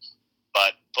Krenzel.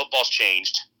 But football's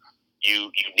changed.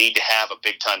 You need to have a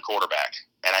big-time quarterback.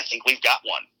 And I think we've got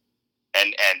one.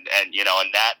 And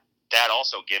that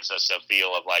also gives us a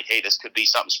feel of like, hey, this could be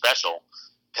something special,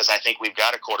 because I think we've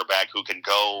got a quarterback who can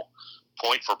go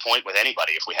point for point with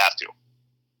anybody if we have to.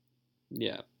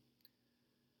 Yeah.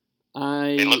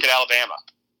 I mean, look at Alabama.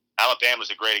 Alabama's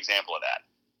a great example of that.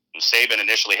 And Saban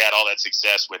initially had all that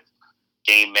success with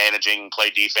game managing,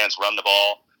 play defense, run the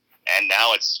ball, and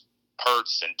now it's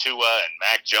Hurts and Tua and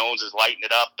Mac Jones is lighting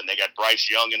it up, and they got Bryce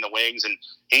Young in the wings, and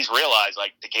he's realized,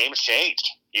 like, the game has changed.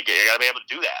 You got to be able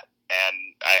to do that.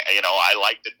 And I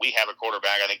like that we have a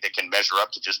quarterback, I think, that can measure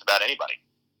up to just about anybody.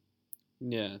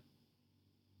 Yeah.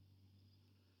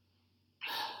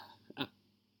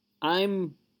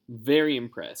 I'm very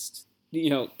impressed,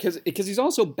 because he's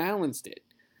also balanced it.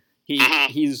 He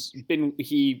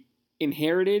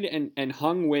inherited and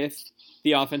hung with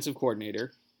the offensive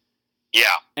coordinator. Yeah.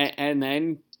 And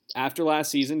then after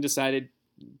last season decided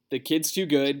the kid's too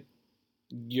good.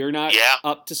 You're not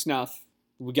up to snuff.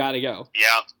 We got to go.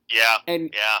 Yeah.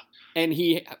 And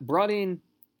he brought in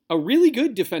a really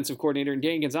good defensive coordinator in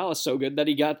Danny Gonzalez, so good that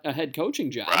he got a head coaching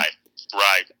job.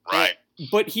 Right.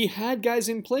 But he had guys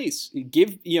in place. It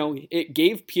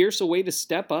gave Pierce a way to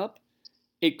step up.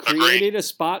 It created a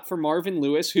spot for Marvin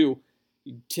Lewis, who,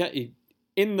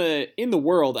 in the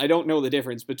world, I don't know the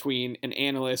difference between an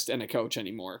analyst and a coach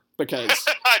anymore, because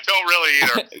I don't really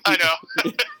either. I know.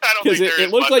 I don't think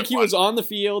it looked like he was on the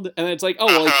field, and it's like,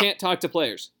 he can't talk to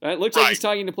players. It looks like he's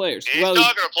talking to players. He's talking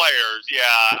to players.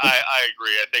 Yeah, I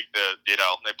agree. I think they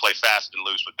play fast and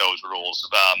loose with those rules.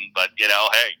 But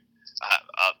hey.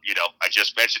 I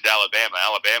just mentioned Alabama.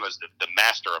 Alabama's the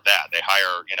master of that. They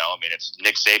hire, it's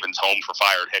Nick Saban's home for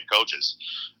fired head coaches.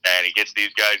 And he gets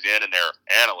these guys in, and they're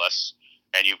analysts.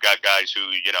 And you've got guys who,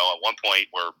 at one point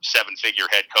were 7-figure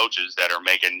head coaches that are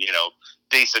making,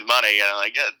 decent money.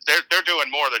 And they're doing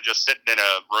more than just sitting in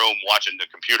a room watching the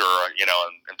computer,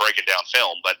 and breaking down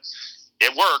film. But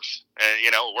it works. And,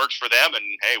 it works for them. And,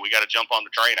 hey, we got to jump on the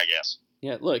train, I guess.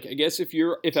 Yeah, look, I guess if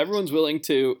everyone's willing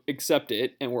to accept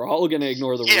it and we're all going to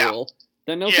ignore the rule,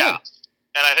 then okay. Yeah,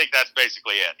 and I think that's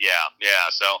basically it. Yeah.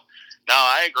 So, no,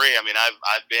 I agree. I mean,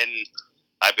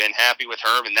 I've been happy with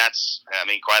Herm, and that's,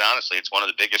 quite honestly, it's one of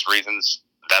the biggest reasons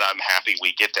that I'm happy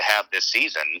we get to have this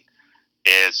season.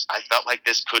 Is I felt like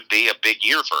this could be a big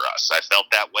year for us. I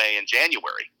felt that way in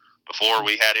January before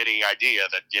we had any idea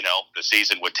that the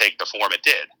season would take the form it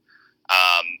did.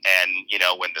 And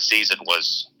when the season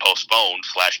was postponed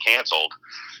 / canceled,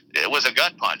 it was a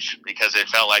gut punch, because it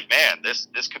felt like, man, this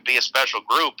could be a special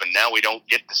group, and now we don't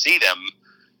get to see them,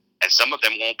 and some of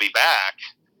them won't be back.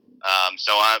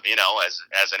 So I'm,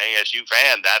 as an ASU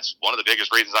fan, that's one of the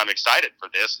biggest reasons I'm excited for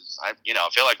this. Is I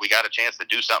feel like we got a chance to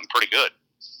do something pretty good.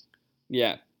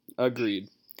 Yeah, agreed.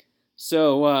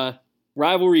 So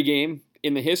rivalry game.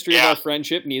 In the history of our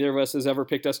friendship, neither of us has ever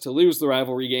picked us to lose the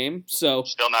rivalry game. So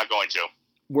still not going to.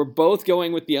 We're both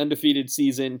going with the undefeated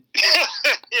season. That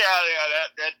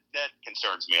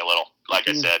concerns me a little, like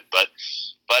I said. But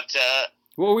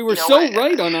well, we were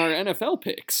right on our NFL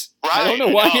picks. Right, I don't know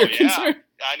why you're concerned.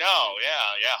 I know,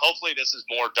 yeah. Hopefully this is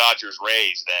more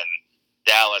Dodgers-Rays than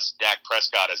Dallas Dak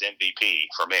Prescott as MVP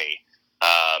for me.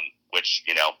 Which,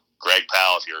 Greg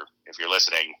Powell, if you're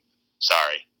listening,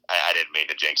 sorry. I didn't mean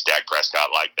to jinx Dak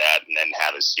Prescott like that and then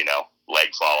have his,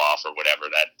 leg fall off or whatever.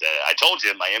 That I told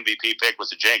you my MVP pick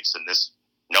was a jinx, and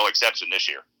no exception this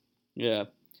year. Yeah.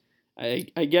 I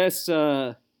guess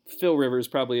Phil Rivers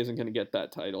probably isn't going to get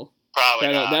that title.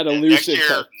 Probably not. That elusive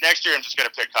next year I'm just going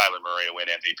to pick Kyler Murray to win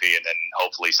MVP, and then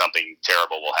hopefully something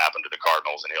terrible will happen to the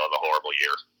Cardinals and he'll have a horrible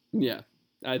year. Yeah.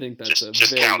 I think that's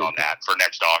just count on that for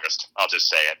next August. I'll just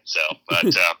say it. So, but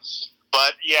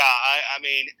yeah,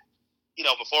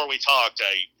 before we talked,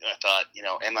 I thought,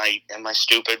 am I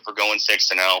stupid for going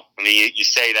 6-0? I mean, you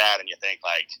say that and you think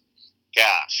like,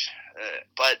 gosh,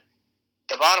 but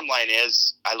the bottom line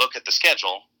is, I look at the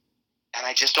schedule and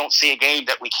I just don't see a game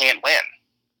that we can't win.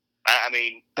 I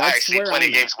mean, I see plenty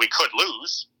of games we could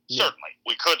lose. Yeah. Certainly,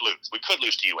 we could lose. We could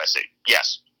lose to USC.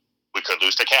 Yes. We could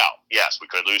lose to Cal. Yes. We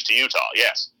could lose to Utah.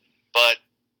 Yes. But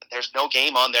there's no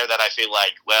game on there that I feel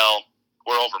like, well,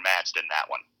 we're overmatched in that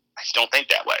one. I just don't think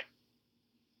that way.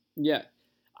 Yeah.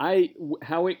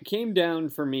 How it came down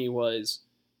for me was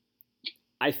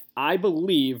I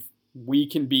believe we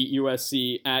can beat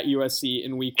USC at USC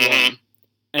in week one.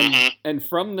 And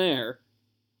from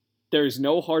there's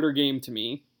no harder game to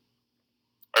me.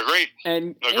 Agreed.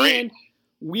 And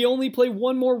we only play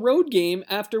one more road game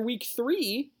after week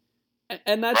 3,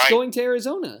 and that's going to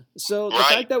Arizona. So the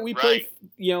fact that we play,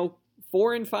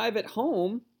 4 and 5 at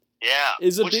home,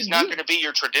 is a big deal. Which is not going to be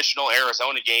your traditional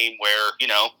Arizona game where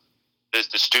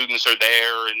the students are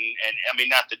there, and I mean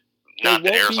not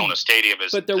that Arizona Stadium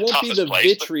is, but there won't be the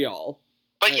vitriol.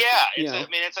 But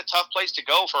it's a tough place to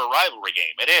go for a rivalry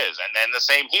game. It is, and then the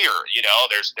same here.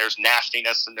 There's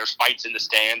nastiness and there's fights in the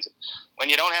stands. When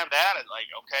you don't have that, it's like,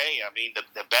 okay, I mean,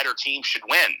 the better team should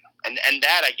win, and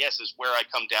that I guess is where I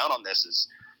come down on this. Is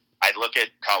I look at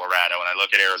Colorado and I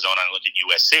look at Arizona and I look at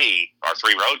USC, our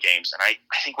 3 road games, and I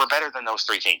think we're better than those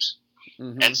 3 teams,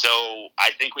 and so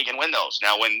I think we can win those.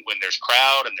 Now, when there's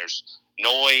crowd and there's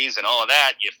noise and all of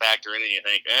that, you factor in and you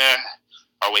think,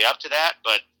 are we up to that?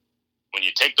 But when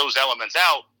you take those elements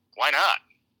out, why not?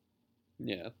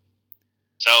 Yeah.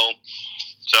 So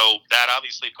that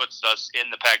obviously puts us in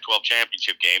the Pac-12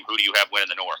 championship game. Who do you have winning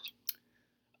the North?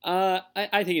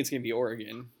 I think it's going to be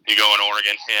Oregon. You going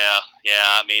Oregon?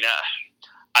 Yeah. I mean,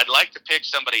 I'd like to pick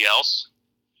somebody else,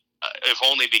 if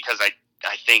only because I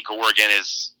think Oregon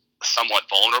is somewhat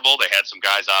vulnerable. They had some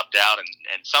guys opt out, and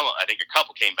I think a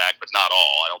couple came back, but not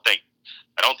all. I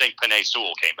don't think Penei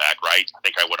Sewell came back, right? I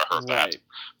think I would have heard that.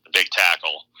 The big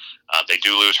tackle. They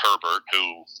do lose Herbert,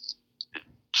 who,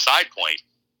 side point,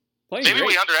 maybe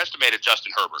we underestimated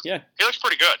Justin Herbert. Yeah. He looks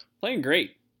pretty good. Playing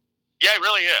great. Yeah, he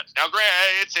really is. Now,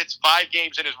 granted, it's 5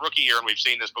 games in his rookie year, and we've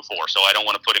seen this before, so I don't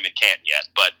want to put him in Canton yet.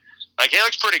 But, he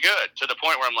looks pretty good to the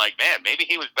point where I'm like, man, maybe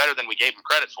he was better than we gave him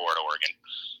credit for at Oregon.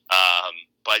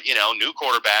 But, new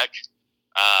quarterback.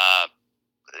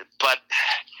 But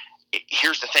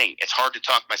here's the thing. It's hard to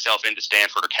talk myself into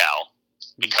Stanford or Cal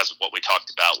because of what we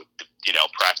talked about with,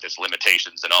 practice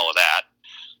limitations and all of that.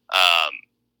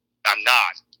 I'm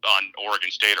not on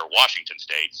Oregon State or Washington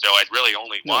State, so I'd really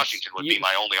Washington would be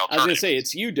my only alternative. I was going to say,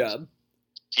 it's UW.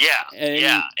 Yeah,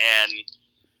 and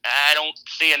I don't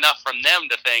see enough from them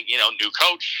to think, new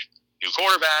coach, new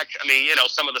quarterback. I mean,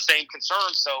 some of the same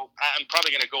concerns, so I'm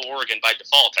probably going to go Oregon by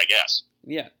default, I guess.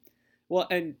 Yeah. Well,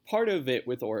 and part of it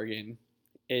with Oregon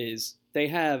is they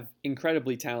have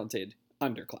incredibly talented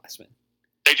underclassmen.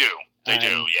 They do.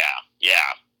 Yeah.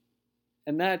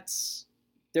 And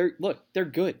they're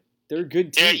good. They're a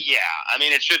good team. Yeah. I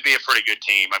mean, it should be a pretty good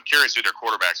team. I'm curious who their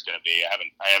quarterback's going to be.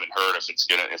 I haven't heard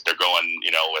if they're going,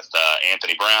 with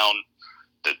Anthony Brown,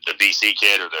 the BC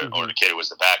kid, or the kid who was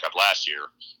the backup last year.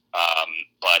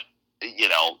 But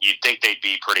you'd think they'd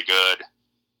be pretty good.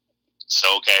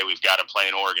 So okay, we've got them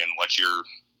playing Oregon. What's your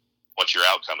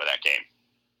outcome of that game?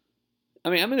 I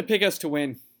mean, I'm going to pick us to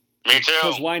win. Me too.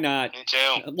 Because why not? Me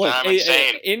too. Look,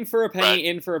 in for a penny,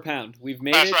 in for a pound. We've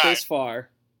made this far.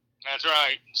 That's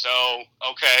right. So,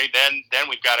 okay, then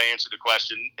we've got to answer the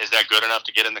question, is that good enough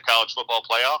to get in the college football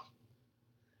playoff?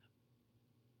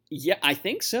 Yeah, I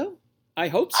think so. I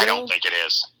hope so. I don't think it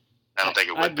is. I don't think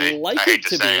it would be. I'd like I hate it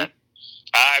to be. Say it.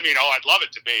 I mean, I'd love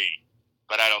it to be,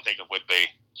 but I don't think it would be.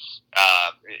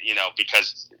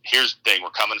 Because here's the thing.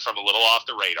 We're coming from a little off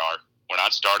the radar. We're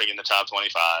not starting in the top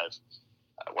 25.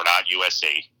 We're not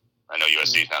USC. I know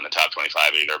USC's not in the top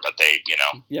 25 either, but they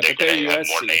could have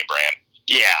more name brand.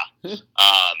 Yeah.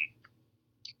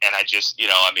 And I just,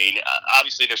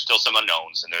 obviously there's still some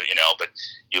unknowns, and but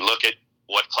you look at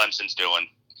what Clemson's doing,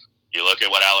 you look at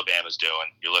what Alabama's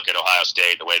doing, you look at Ohio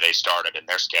State, the way they started, and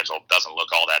their schedule doesn't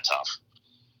look all that tough.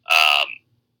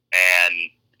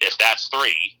 And if that's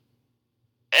 3,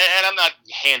 and I'm not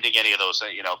handing any of those,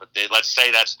 but let's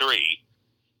say that's 3,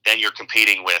 then you're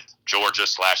competing with Georgia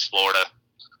 / Florida,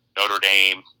 Notre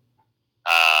Dame,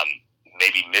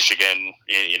 maybe Michigan,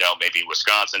 maybe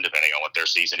Wisconsin, depending on what their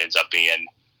season ends up being,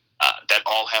 that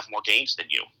all have more games than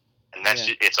you. And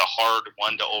it's a hard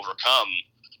one to overcome,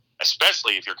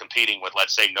 especially if you're competing with,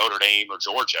 let's say, Notre Dame or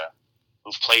Georgia,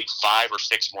 who've played 5 or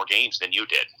 6 more games than you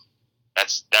did.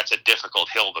 That's a difficult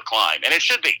hill to climb. And it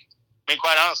should be. I mean,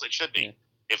 quite honestly, it should be. Yeah.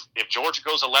 If Georgia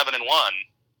goes 11-1,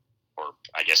 or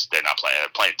I guess they're not playing. They're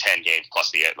playing 10 games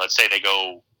plus let's say they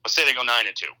go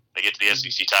 9-2. They get to the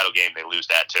SEC title game, they lose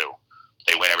that too.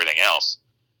 They win everything else.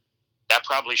 That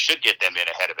probably should get them in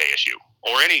ahead of ASU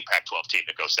or any Pac-12 team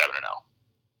that goes 7-0.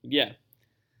 Yeah,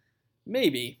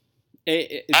 maybe.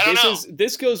 I don't know.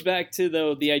 This goes back to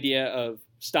the idea of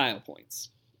style points.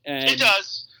 And it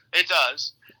does.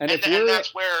 And if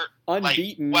that's where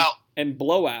unbeaten and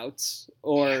blowouts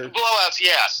blowouts,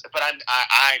 yes, but I'm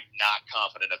not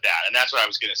confident of that, and that's what I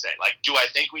was going to say. Like, do I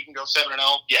think we can go 7-0?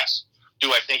 Yes.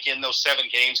 Do I think in those 7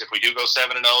 games, if we do go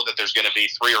 7-0, that there's going to be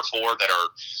 3 or 4 that are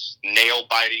nail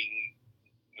biting,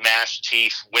 mash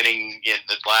teeth, winning in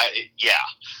the yeah.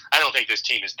 I don't think this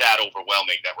team is that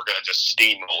overwhelming that we're going to just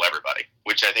steamroll everybody,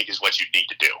 which I think is what you need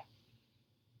to do.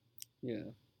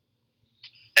 Yeah,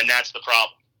 and that's the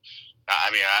problem.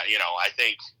 I mean, I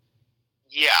think,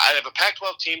 if a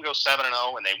Pac-12 team goes 7-0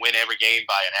 and they win every game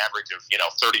by an average of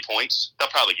 30 points, they'll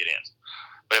probably get in.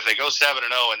 But if they go 7-0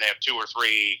 and they have 2 or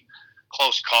 3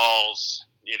 close calls,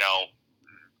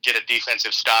 get a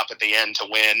defensive stop at the end to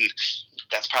win,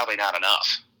 that's probably not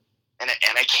enough. And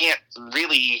I can't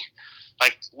really,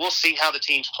 we'll see how the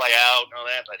teams play out and all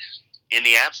that, but in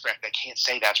the abstract, I can't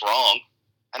say that's wrong.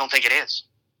 I don't think it is.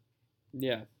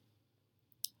 Yeah.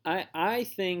 I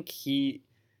think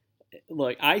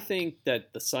I think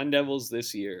that the Sun Devils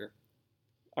this year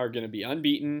are going to be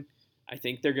unbeaten. I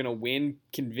think they're going to win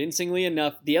convincingly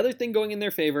enough. The other thing going in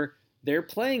their favor, they're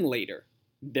playing later.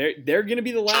 They're going to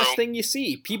be the last thing you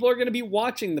see. People are going to be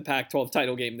watching the Pac-12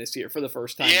 title game this year for the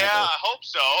first time. Yeah, ever. I hope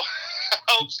so.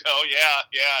 Yeah.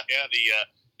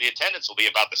 The attendance will be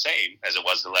about the same as it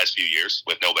was the last few years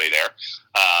with nobody there.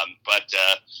 I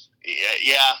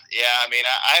mean,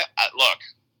 I look.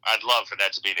 I'd love for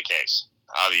that to be the case.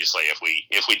 Obviously, if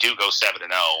we do go 7-0,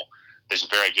 there's a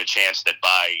very good chance that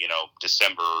by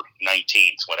December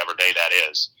 19th, whatever day that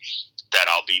is, that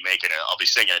I'll be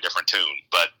singing a different tune.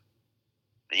 But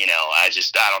I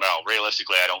don't know.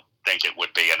 Realistically, I don't think it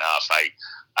would be enough.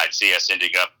 I'd see us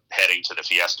ending up heading to the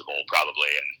Fiesta Bowl probably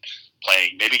and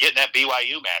playing, maybe getting that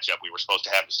BYU matchup we were supposed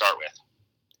to have to start with.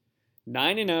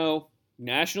 9-0,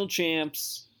 national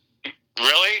champs.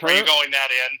 Really? Are you going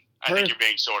that in? I think you're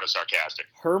being sort of sarcastic.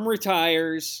 Herm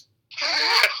retires.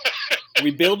 We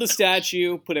build a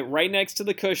statue, put it right next to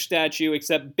the Kush statue,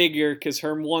 except bigger because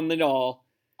Herm won it all.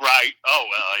 Right. Oh,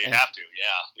 well, you have to.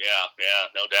 Yeah,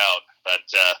 no doubt. But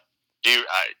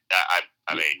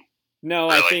I mean... No,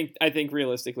 really? I think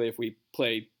realistically, if we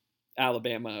play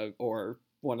Alabama or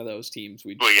one of those teams,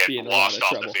 we'd be in a lot lost of off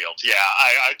trouble. the field. Yeah,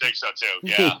 I think so too.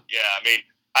 Yeah. I mean,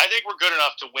 I think we're good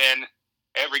enough to win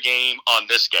every game on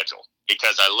this schedule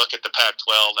because I look at the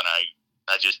Pac-12 and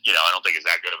I just I don't think it's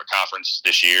that good of a conference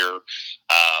this year.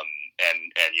 And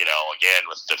again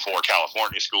with the 4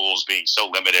 California schools being so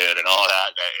limited and all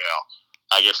that,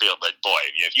 I get feel. But boy,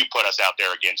 if you put us out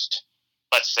there against,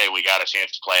 let's say we got a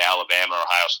chance to play Alabama or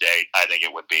Ohio State, I think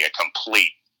it would be a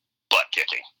complete butt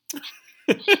kicking.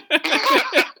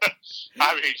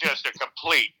 I mean, just a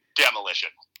complete demolition.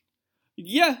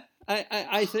 Yeah,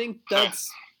 I think that's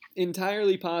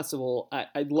entirely possible.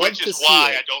 I'd love to see it. Which is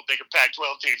why I don't think a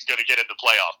Pac-12 team's going to get in the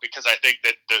playoff because I think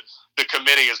that the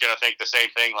committee is going to think the same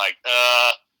thing. Like,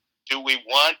 do we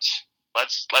want?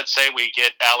 Let's say we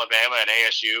get Alabama and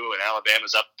ASU, and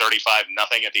Alabama's up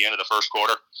 35-0 at the end of the first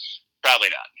quarter. Probably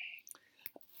not.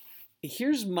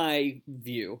 Here's my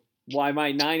view. Why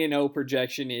my 9-0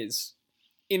 projection is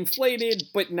inflated,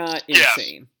 but not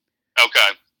insane. Okay.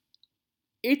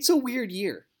 It's a weird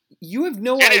year. You have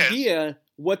no idea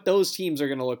what those teams are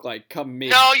going to look like come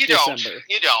mid-December. No, you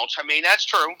don't. I mean, that's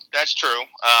true.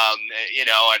 And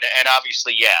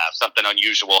obviously, something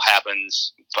unusual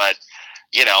happens. But,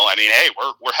 I mean, hey,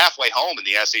 we're halfway home in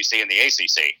the SEC and the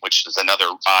ACC, which is another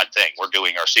odd thing. We're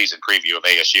doing our season preview of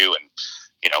ASU, and,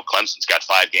 Clemson's got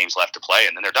 5 games left to play,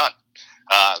 and then they're done.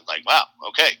 Wow,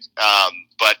 okay.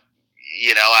 But,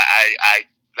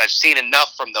 I've seen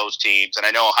enough from those teams, and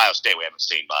I know Ohio State we haven't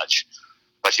seen much.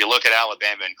 But you look at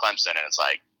Alabama and Clemson, and it's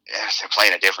like, they're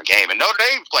playing a different game. And Notre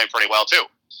Dame's playing pretty well, too.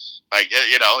 They're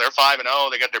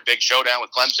 5-0. They got their big showdown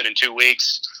with Clemson in 2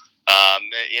 weeks.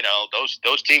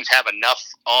 Those teams have enough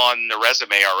on the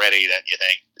resume already that you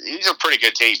think, these are pretty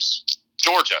good teams.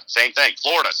 Georgia, same thing.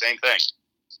 Florida, same thing.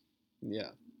 Yeah.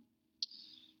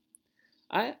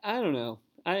 I don't know.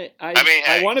 I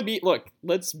want to be. Look,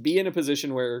 let's be in a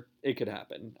position where it could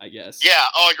happen. I guess. Yeah.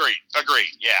 Oh, agree.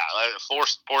 Yeah.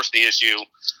 Force the issue.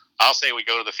 I'll say we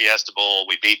go to the Fiesta Bowl.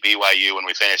 We beat BYU and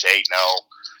we finish 8-0,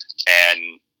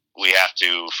 and we have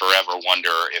to forever wonder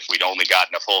if we'd only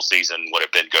gotten a full season, would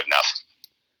have been good enough.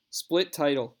 Split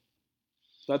title.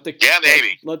 Let the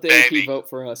maybe. Let the AP vote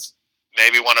for us.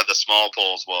 maybe one of the small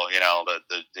pools will,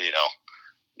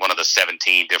 one of the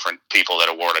 17 different people that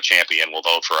award a champion will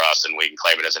vote for us, and we can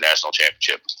claim it as a national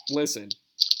championship. Listen,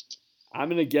 I'm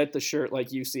gonna get the shirt like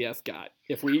UCF got.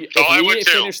 If we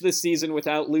finish this season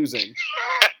without losing,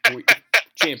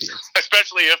 champions.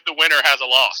 Especially if the winner has a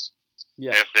loss.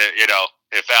 Yeah.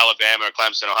 If Alabama or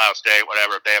Clemson, Ohio State,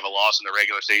 whatever, if they have a loss in the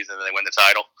regular season and they win the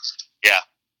title, yeah,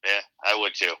 I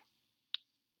would too.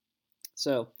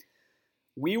 So,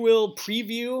 we will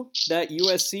preview that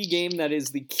USC game that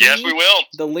is the key. Yes, we will.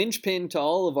 The linchpin to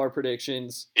all of our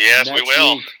predictions. Yes, we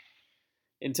will. Week.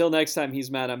 Until next time, he's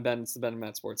Matt, I'm Ben. It's the Ben and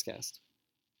Matt Sportscast.